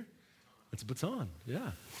athletes in here? It's a baton,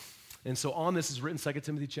 yeah. And so on this is written 2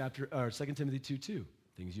 Timothy 2:2,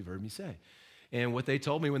 things you've heard me say. And what they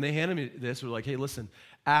told me when they handed me this was hey, listen,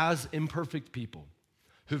 as imperfect people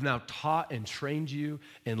who've now taught and trained you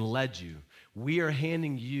and led you, we are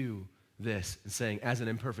handing you this and saying, as an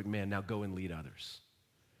imperfect man, now go and lead others.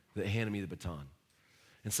 They handed me the baton.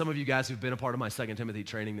 And some of you guys who've been a part of my 2 Timothy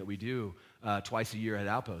training that we do twice a year at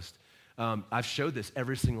Outpost, I've showed this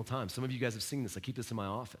every single time. Some of you guys have seen this. I keep this in my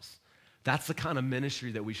office. That's the kind of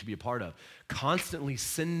ministry that we should be a part of. Constantly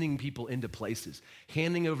sending people into places,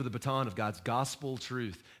 handing over the baton of God's gospel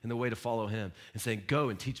truth and the way to follow him, and saying, go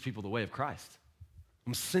and teach people the way of Christ.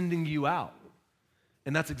 I'm sending you out.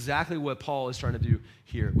 And that's exactly what Paul is trying to do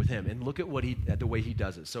here with him. And look at the way he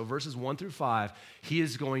does it. So verses 1 through 5, he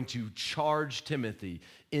is going to charge Timothy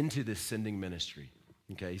into this sending ministry.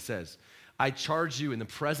 Okay, he says, I charge you in the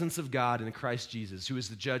presence of God and in Christ Jesus, who is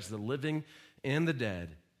the judge of the living and the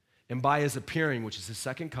dead, and by his appearing, which is his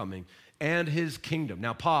second coming, and his kingdom.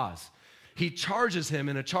 Now pause. He charges him,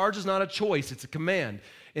 and a charge is not a choice, it's a command.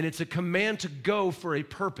 And it's a command to go for a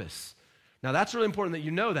purpose. Now that's really important that you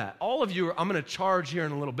know that. All of you, I'm going to charge here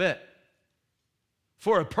in a little bit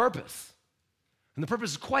for a purpose. And the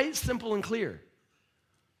purpose is quite simple and clear.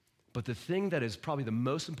 But the thing that is probably the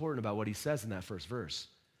most important about what he says in that first verse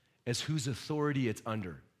is whose authority it's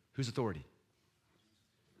under. Whose authority?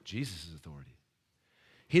 Jesus' authority.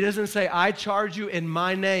 He doesn't say, I charge you in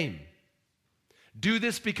my name. Do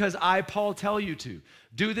this because I, Paul, tell you to.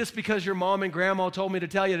 Do this because your mom and grandma told me to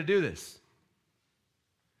tell you to do this.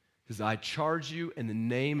 Because I charge you in the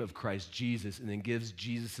name of Christ Jesus, and then gives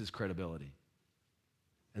Jesus' credibility.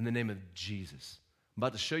 In the name of Jesus. I'm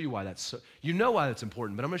about to show you why that's so, you know why that's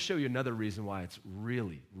important, but I'm going to show you another reason why it's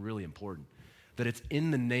really, really important. That it's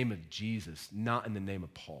in the name of Jesus, not in the name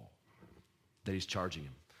of Paul, that he's charging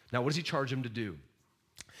him. Now, what does he charge him to do?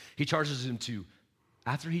 He charges him to,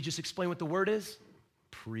 after he just explained what the word is,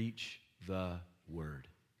 preach the word.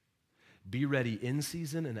 Be ready in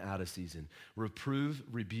season and out of season. Reprove,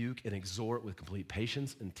 rebuke, and exhort with complete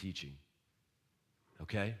patience and teaching.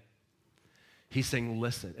 Okay? He's saying,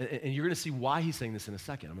 listen, and you're going to see why he's saying this in a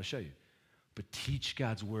second. I'm going to show you. But teach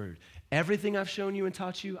God's word. Everything I've shown you and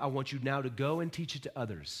taught you, I want you now to go and teach it to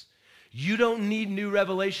others. You don't need new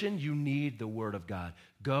revelation. You need the word of God.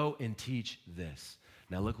 Go and teach this.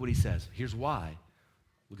 Now look what he says. Here's why.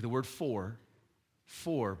 Look at the word for.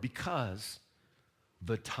 For, because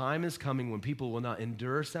the time is coming when people will not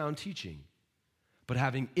endure sound teaching, but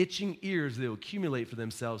having itching ears, they will accumulate for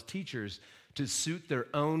themselves teachers to suit their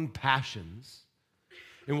own passions,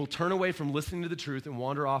 and will turn away from listening to the truth and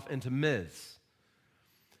wander off into myths.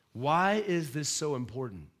 Why is this so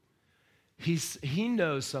important? He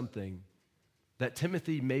knows something that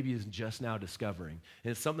Timothy maybe is just now discovering.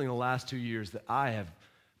 And it's something in the last 2 years that I have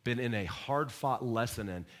been in a hard-fought lesson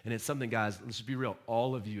in. And it's something, guys, let's just be real,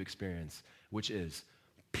 all of you experience, which is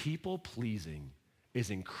people-pleasing is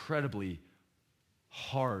incredibly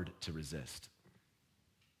hard to resist.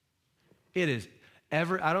 It is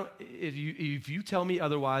if you tell me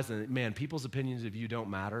otherwise, then man, people's opinions of you don't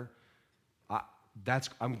matter,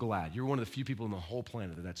 I'm glad. You're one of the few people on the whole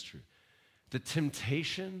planet that's true. The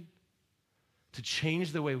temptation to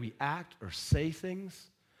change the way we act or say things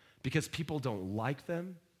because people don't like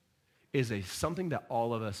them is something that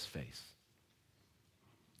all of us face.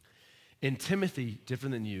 And Timothy,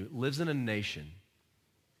 different than you, lives in a nation,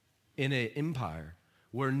 in an empire,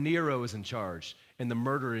 where Nero is in charge, and the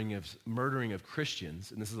murdering of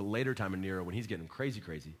Christians, and this is a later time in Nero when he's getting crazy,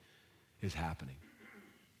 is happening.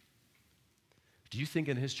 Do you think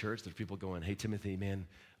in his church there's people going, hey, Timothy, man,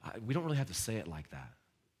 we don't really have to say it like that.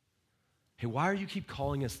 Hey, why do you keep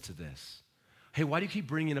calling us to this? Hey, why do you keep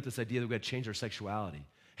bringing up this idea that we've got to change our sexuality?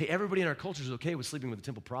 Hey, everybody in our culture is okay with sleeping with a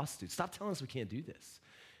temple prostitute. Stop telling us we can't do this.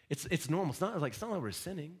 It's normal. It's not like we're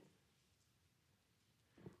sinning.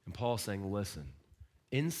 And Paul's saying, listen,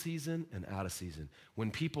 in season and out of season,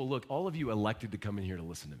 when people look, all of you elected to come in here to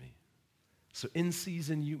listen to me. So in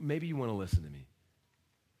season, maybe you want to listen to me.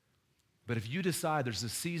 But if you decide there's a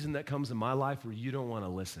season that comes in my life where you don't want to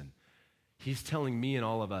listen, he's telling me and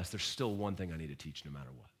all of us there's still one thing I need to teach no matter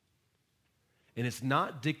what. And it's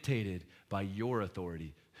not dictated by your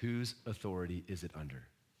authority. Whose authority is it under?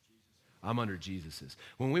 I'm under Jesus's.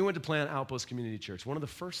 When we went to plant Outpost Community Church, one of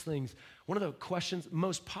the questions,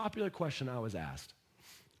 most popular question I was asked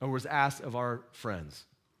of our friends,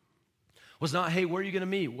 was not, hey, where are you going to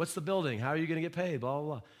meet? What's the building? How are you going to get paid? Blah, blah,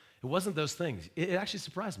 blah. It wasn't those things. It actually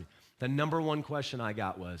surprised me. The number one question I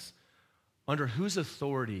got was, under whose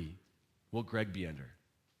authority will Greg be under?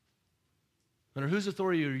 Under whose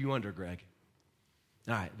authority are you under, Greg?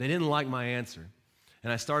 All right, they didn't like my answer.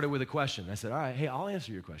 And I started with a question. I said, all right, hey, I'll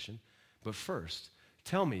answer your question. But first,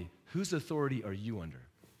 tell me, whose authority are you under?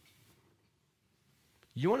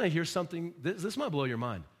 You want to hear something? This might blow your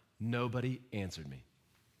mind. Nobody answered me.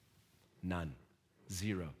 None.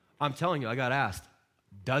 Zero. I'm telling you, I got asked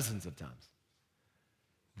dozens of times.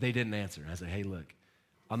 They didn't answer. I said, hey, look,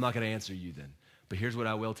 I'm not going to answer you then. But here's what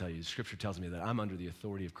I will tell you. Scripture tells me that I'm under the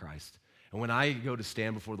authority of Christ. And when I go to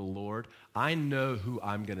stand before the Lord, I know who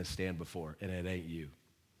I'm going to stand before, and it ain't you.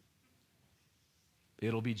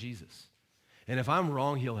 It'll be Jesus. And if I'm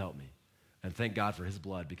wrong, he'll help me. And thank God for his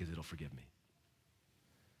blood because it'll forgive me.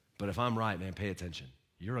 But if I'm right, man, pay attention.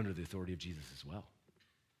 You're under the authority of Jesus as well.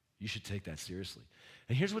 You should take that seriously.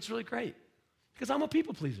 And here's what's really great. Because I'm a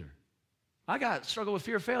people pleaser. I got struggle with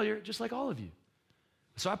fear of failure just like all of you.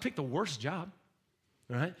 So I picked the worst job,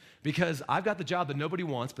 right? Because I've got the job that nobody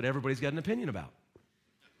wants, but everybody's got an opinion about.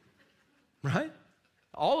 Right?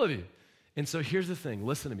 All of you. And so here's the thing.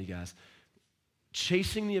 Listen to me, guys.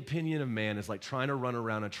 Chasing the opinion of man is like trying to run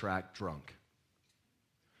around a track drunk.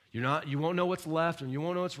 You won't know what's left and you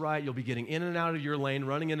won't know what's right. You'll be getting in and out of your lane,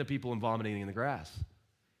 running into people and vomiting in the grass.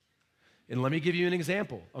 And let me give you an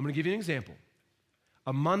example. I'm going to give you an example.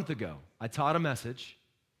 A month ago, I taught a message.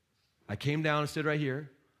 I came down and stood right here.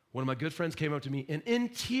 One of my good friends came up to me and in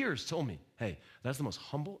tears told me, hey, that's the most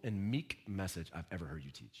humble and meek message I've ever heard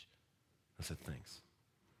you teach. I said, thanks.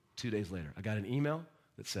 2 days later, I got an email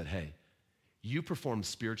that said, hey, you performed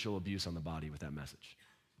spiritual abuse on the body with that message.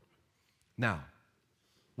 Now,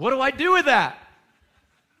 what do I do with that?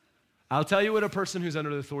 I'll tell you what a person who's under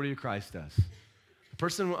the authority of Christ does. A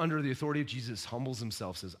person under the authority of Jesus humbles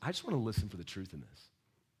himself, says, I just want to listen for the truth in this.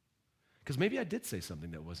 Because maybe I did say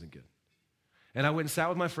something that wasn't good. And I went and sat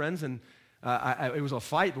with my friends, and it was a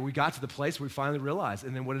fight, but we got to the place where we finally realized.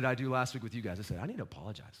 And then what did I do last week with you guys? I said, I need to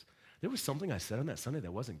apologize. There was something I said on that Sunday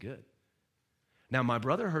that wasn't good. Now, my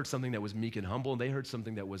brother heard something that was meek and humble, and they heard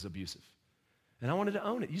something that was abusive. And I wanted to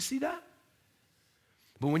own it. You see that?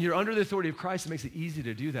 But when you're under the authority of Christ, it makes it easy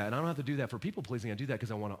to do that. And I don't have to do that for people pleasing. I do that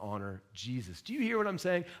because I want to honor Jesus. Do you hear what I'm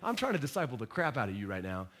saying? I'm trying to disciple the crap out of you right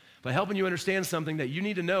now by helping you understand something that you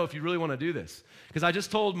need to know if you really want to do this. Because I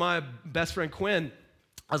just told my best friend Quinn,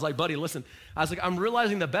 I was like, buddy, listen. I was like, I'm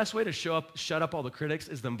realizing the best way to shut up all the critics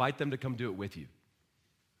is to invite them to come do it with you.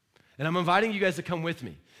 And I'm inviting you guys to come with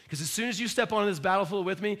me. Because as soon as you step onto this battlefield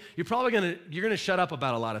with me, you're going to shut up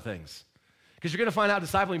about a lot of things. Because you're going to find out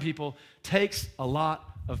discipling people takes a lot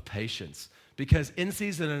of patience. Because in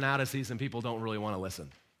season and out of season, people don't really want to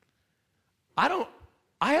listen. I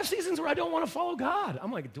have seasons where I don't want to follow God.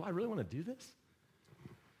 I'm like, do I really want to do this?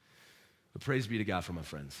 But praise be to God for my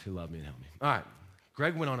friends who love me and help me. All right,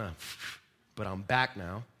 Greg went on but I'm back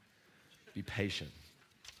now. Be patient.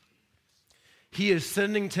 He is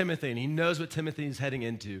sending Timothy, and he knows what Timothy is heading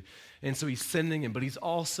into. And so he's sending him, but he's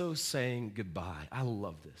also saying goodbye. I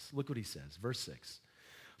love this. Look what he says, verse 6.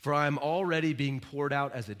 For I am already being poured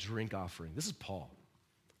out as a drink offering. This is Paul.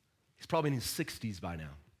 He's probably in his 60s by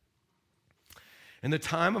now. And the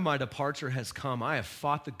time of my departure has come. I have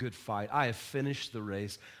fought the good fight. I have finished the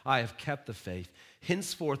race. I have kept the faith.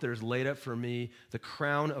 Henceforth there is laid up for me the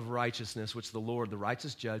crown of righteousness, which the Lord, the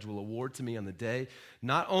righteous judge, will award to me on the day,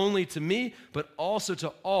 not only to me, but also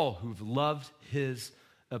to all who've loved his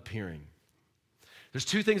appearing. There's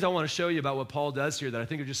two things I want to show you about what Paul does here that I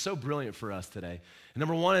think are just so brilliant for us today. And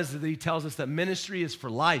number one is that he tells us that ministry is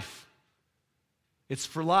for life. It's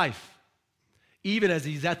for life. Even as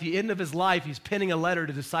he's at the end of his life, he's penning a letter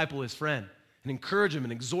to disciple his friend and encourage him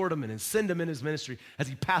and exhort him and send him in his ministry as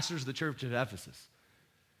he pastors the church of Ephesus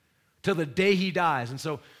till the day he dies. And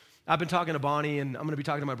so I've been talking to Bonnie, and I'm going to be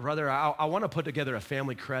talking to my brother. I want to put together a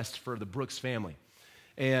family crest for the Brooks family.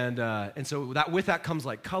 And so with that comes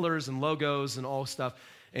like colors and logos and all stuff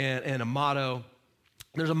and a motto.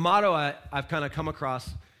 There's a motto I've kind of come across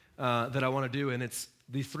that I want to do, and it's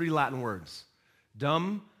these three Latin words,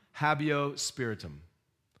 Dum habeo spiritum,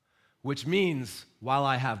 which means while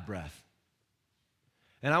I have breath.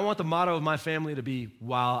 And I want the motto of my family to be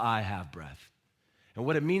while I have breath. And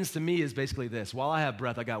what it means to me is basically this: while I have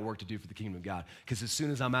breath, I got work to do for the kingdom of God. Because as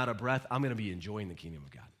soon as I'm out of breath, I'm going to be enjoying the kingdom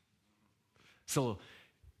of God. So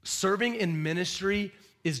serving in ministry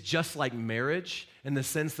is just like marriage in the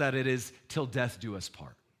sense that it is till death do us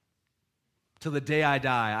part. Till the day I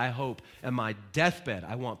die, I hope, at my deathbed,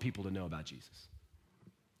 I want people to know about Jesus.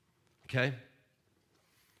 Okay?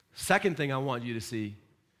 Second thing I want you to see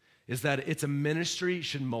is that it's a ministry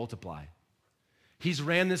should multiply. He's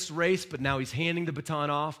ran this race, but now he's handing the baton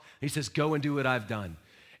off. He says, go and do what I've done.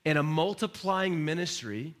 And a multiplying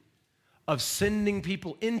ministry of sending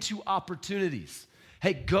people into opportunities.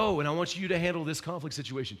 Hey, go, and I want you to handle this conflict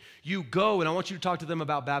situation. You go, and I want you to talk to them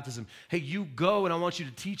about baptism. Hey, you go, and I want you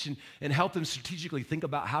to teach and help them strategically think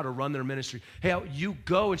about how to run their ministry. Hey, you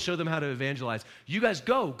go and show them how to evangelize. You guys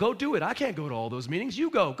go do it. I can't go to all those meetings. You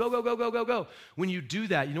go. When you do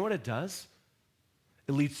that, you know what it does?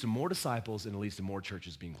 It leads to more disciples, and it leads to more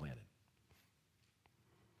churches being planted.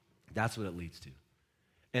 That's what it leads to.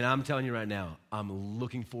 And I'm telling you right now, I'm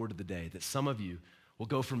looking forward to the day that some of you will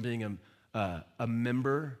go from being a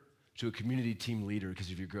member to a community team leader because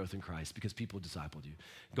of your growth in Christ, because people discipled you.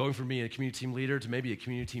 Going from being a community team leader to maybe a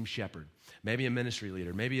community team shepherd, maybe a ministry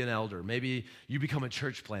leader, maybe an elder, maybe you become a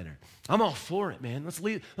church planner. I'm all for it, man. Let's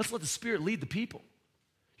let the Spirit lead the people.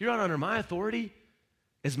 You're not under my authority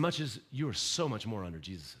as much as you are so much more under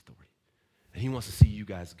Jesus' authority. And he wants to see you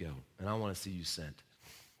guys go, and I want to see you sent.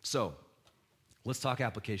 So let's talk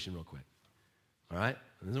application real quick, all right?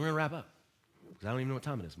 And then we're going to wrap up because I don't even know what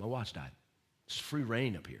time it is. My watch died. It's free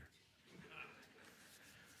reign up here.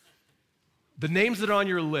 The names that are on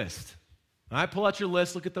your list, all right, pull out your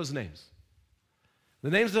list, look at those names.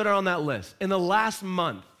 The names that are on that list, in the last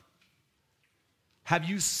month, have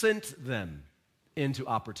you sent them into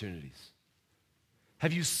opportunities?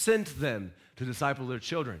 Have you sent them to disciple their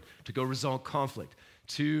children, to go resolve conflict,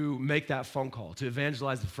 to make that phone call, to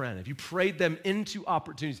evangelize a friend? Have you prayed them into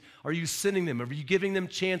opportunities? Are you sending them? Are you giving them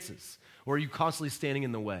chances? Or are you constantly standing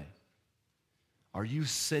in the way? Are you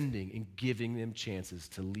sending and giving them chances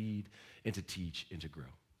to lead and to teach and to grow?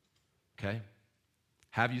 Okay?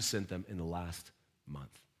 Have you sent them in the last month?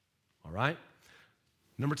 All right?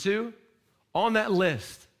 Number 2, on that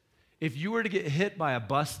list, if you were to get hit by a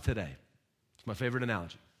bus today, it's my favorite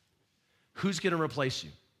analogy, who's going to replace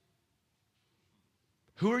you?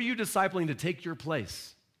 Who are you discipling to take your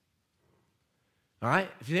place? All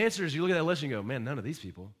right? If the answer is you look at that list and you go, man, none of these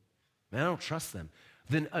people, man, I don't trust them.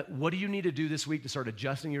 Then what do you need to do this week to start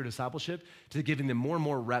adjusting your discipleship to giving them more and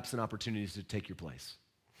more reps and opportunities to take your place?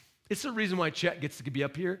 It's the reason why Chet gets to be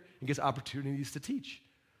up here and gets opportunities to teach.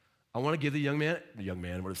 I want to give the young man,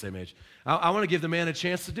 we're the same age, I want to give the man a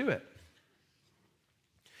chance to do it.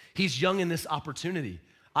 He's young in this opportunity.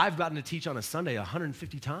 I've gotten to teach on a Sunday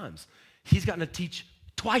 150 times. He's gotten to teach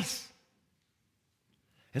twice.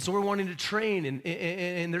 And so we're wanting to train,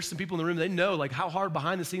 and there's some people in the room, they know like how hard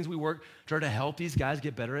behind the scenes we work to try to help these guys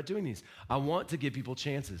get better at doing these. I want to give people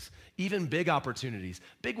chances, even big opportunities,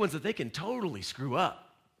 big ones that they can totally screw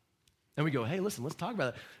up. And we go, hey, listen, let's talk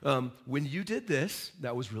about it. When you did this,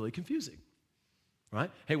 that was really confusing,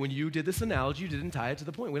 right? Hey, when you did this analogy, you didn't tie it to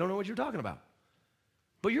the point. We don't know what you're talking about.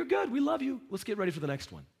 But you're good. We love you. Let's get ready for the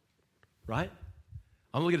next one, right?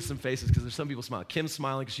 I'm looking at some faces because there's some people smiling. Kim's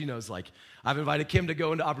smiling because she knows, like, I've invited Kim to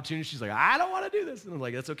go into opportunities. She's like, I don't want to do this. And I'm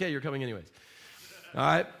like, that's okay. You're coming anyways. All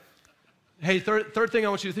right? Hey, third thing I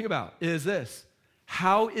want you to think about is this.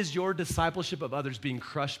 How is your discipleship of others being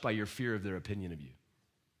crushed by your fear of their opinion of you?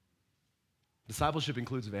 Discipleship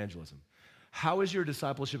includes evangelism. How is your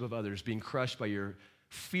discipleship of others being crushed by your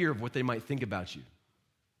fear of what they might think about you?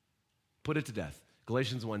 Put it to death.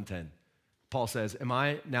 Galatians 1:10. Paul says, am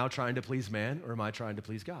I now trying to please man or am I trying to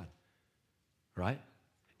please God? Right?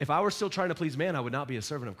 If I were still trying to please man, I would not be a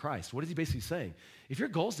servant of Christ. What is he basically saying? If your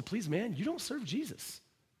goal is to please man, you don't serve Jesus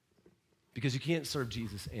because you can't serve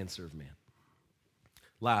Jesus and serve man.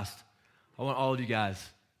 Last, I want all of you guys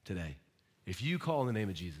today, if you call in the name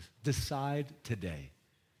of Jesus, decide today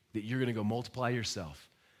that you're going to go multiply yourself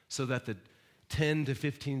so that the 10 to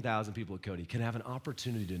 15,000 people at Cody can have an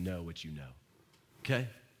opportunity to know what you know. Okay?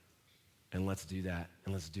 And let's do that,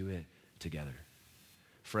 and let's do it together.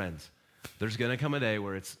 Friends, there's going to come a day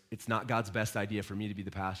where it's not God's best idea for me to be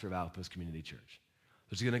the pastor of Outpost Community Church.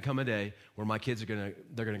 There's going to come a day where my kids they're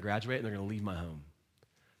going to graduate and they're going to leave my home.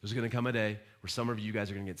 There's going to come a day where some of you guys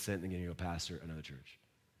are going to get sent and going to go pastor another church.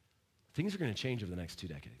 Things are going to change over the next 2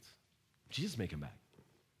 decades. Jesus may come back.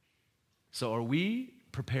 So are we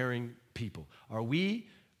preparing people? Are we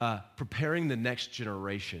preparing the next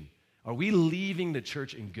generation? Are we leaving the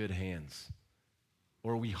church in good hands?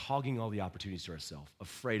 Or are we hogging all the opportunities to ourselves,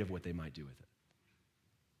 afraid of what they might do with it?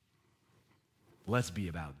 Let's be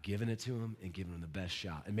about giving it to them and giving them the best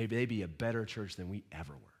shot. And maybe they be a better church than we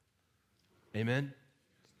ever were. Amen?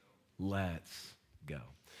 Let's go.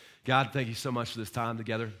 God, thank you so much for this time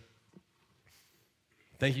together.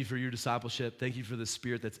 Thank you for your discipleship. Thank you for the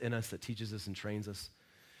Spirit that's in us that teaches us and trains us.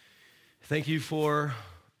 Thank you for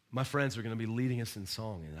my friends who are going to be leading us in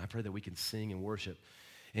song, and I pray that we can sing and worship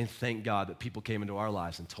and thank God that people came into our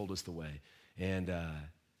lives and told us the way and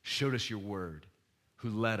showed us your word, who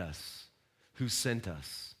led us, who sent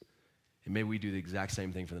us. And may we do the exact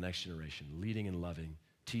same thing for the next generation, leading and loving,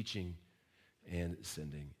 teaching and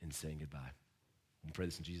sending and saying goodbye. We pray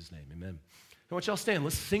this in Jesus' name, amen. I want y'all stand.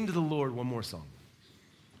 Let's sing to the Lord one more song.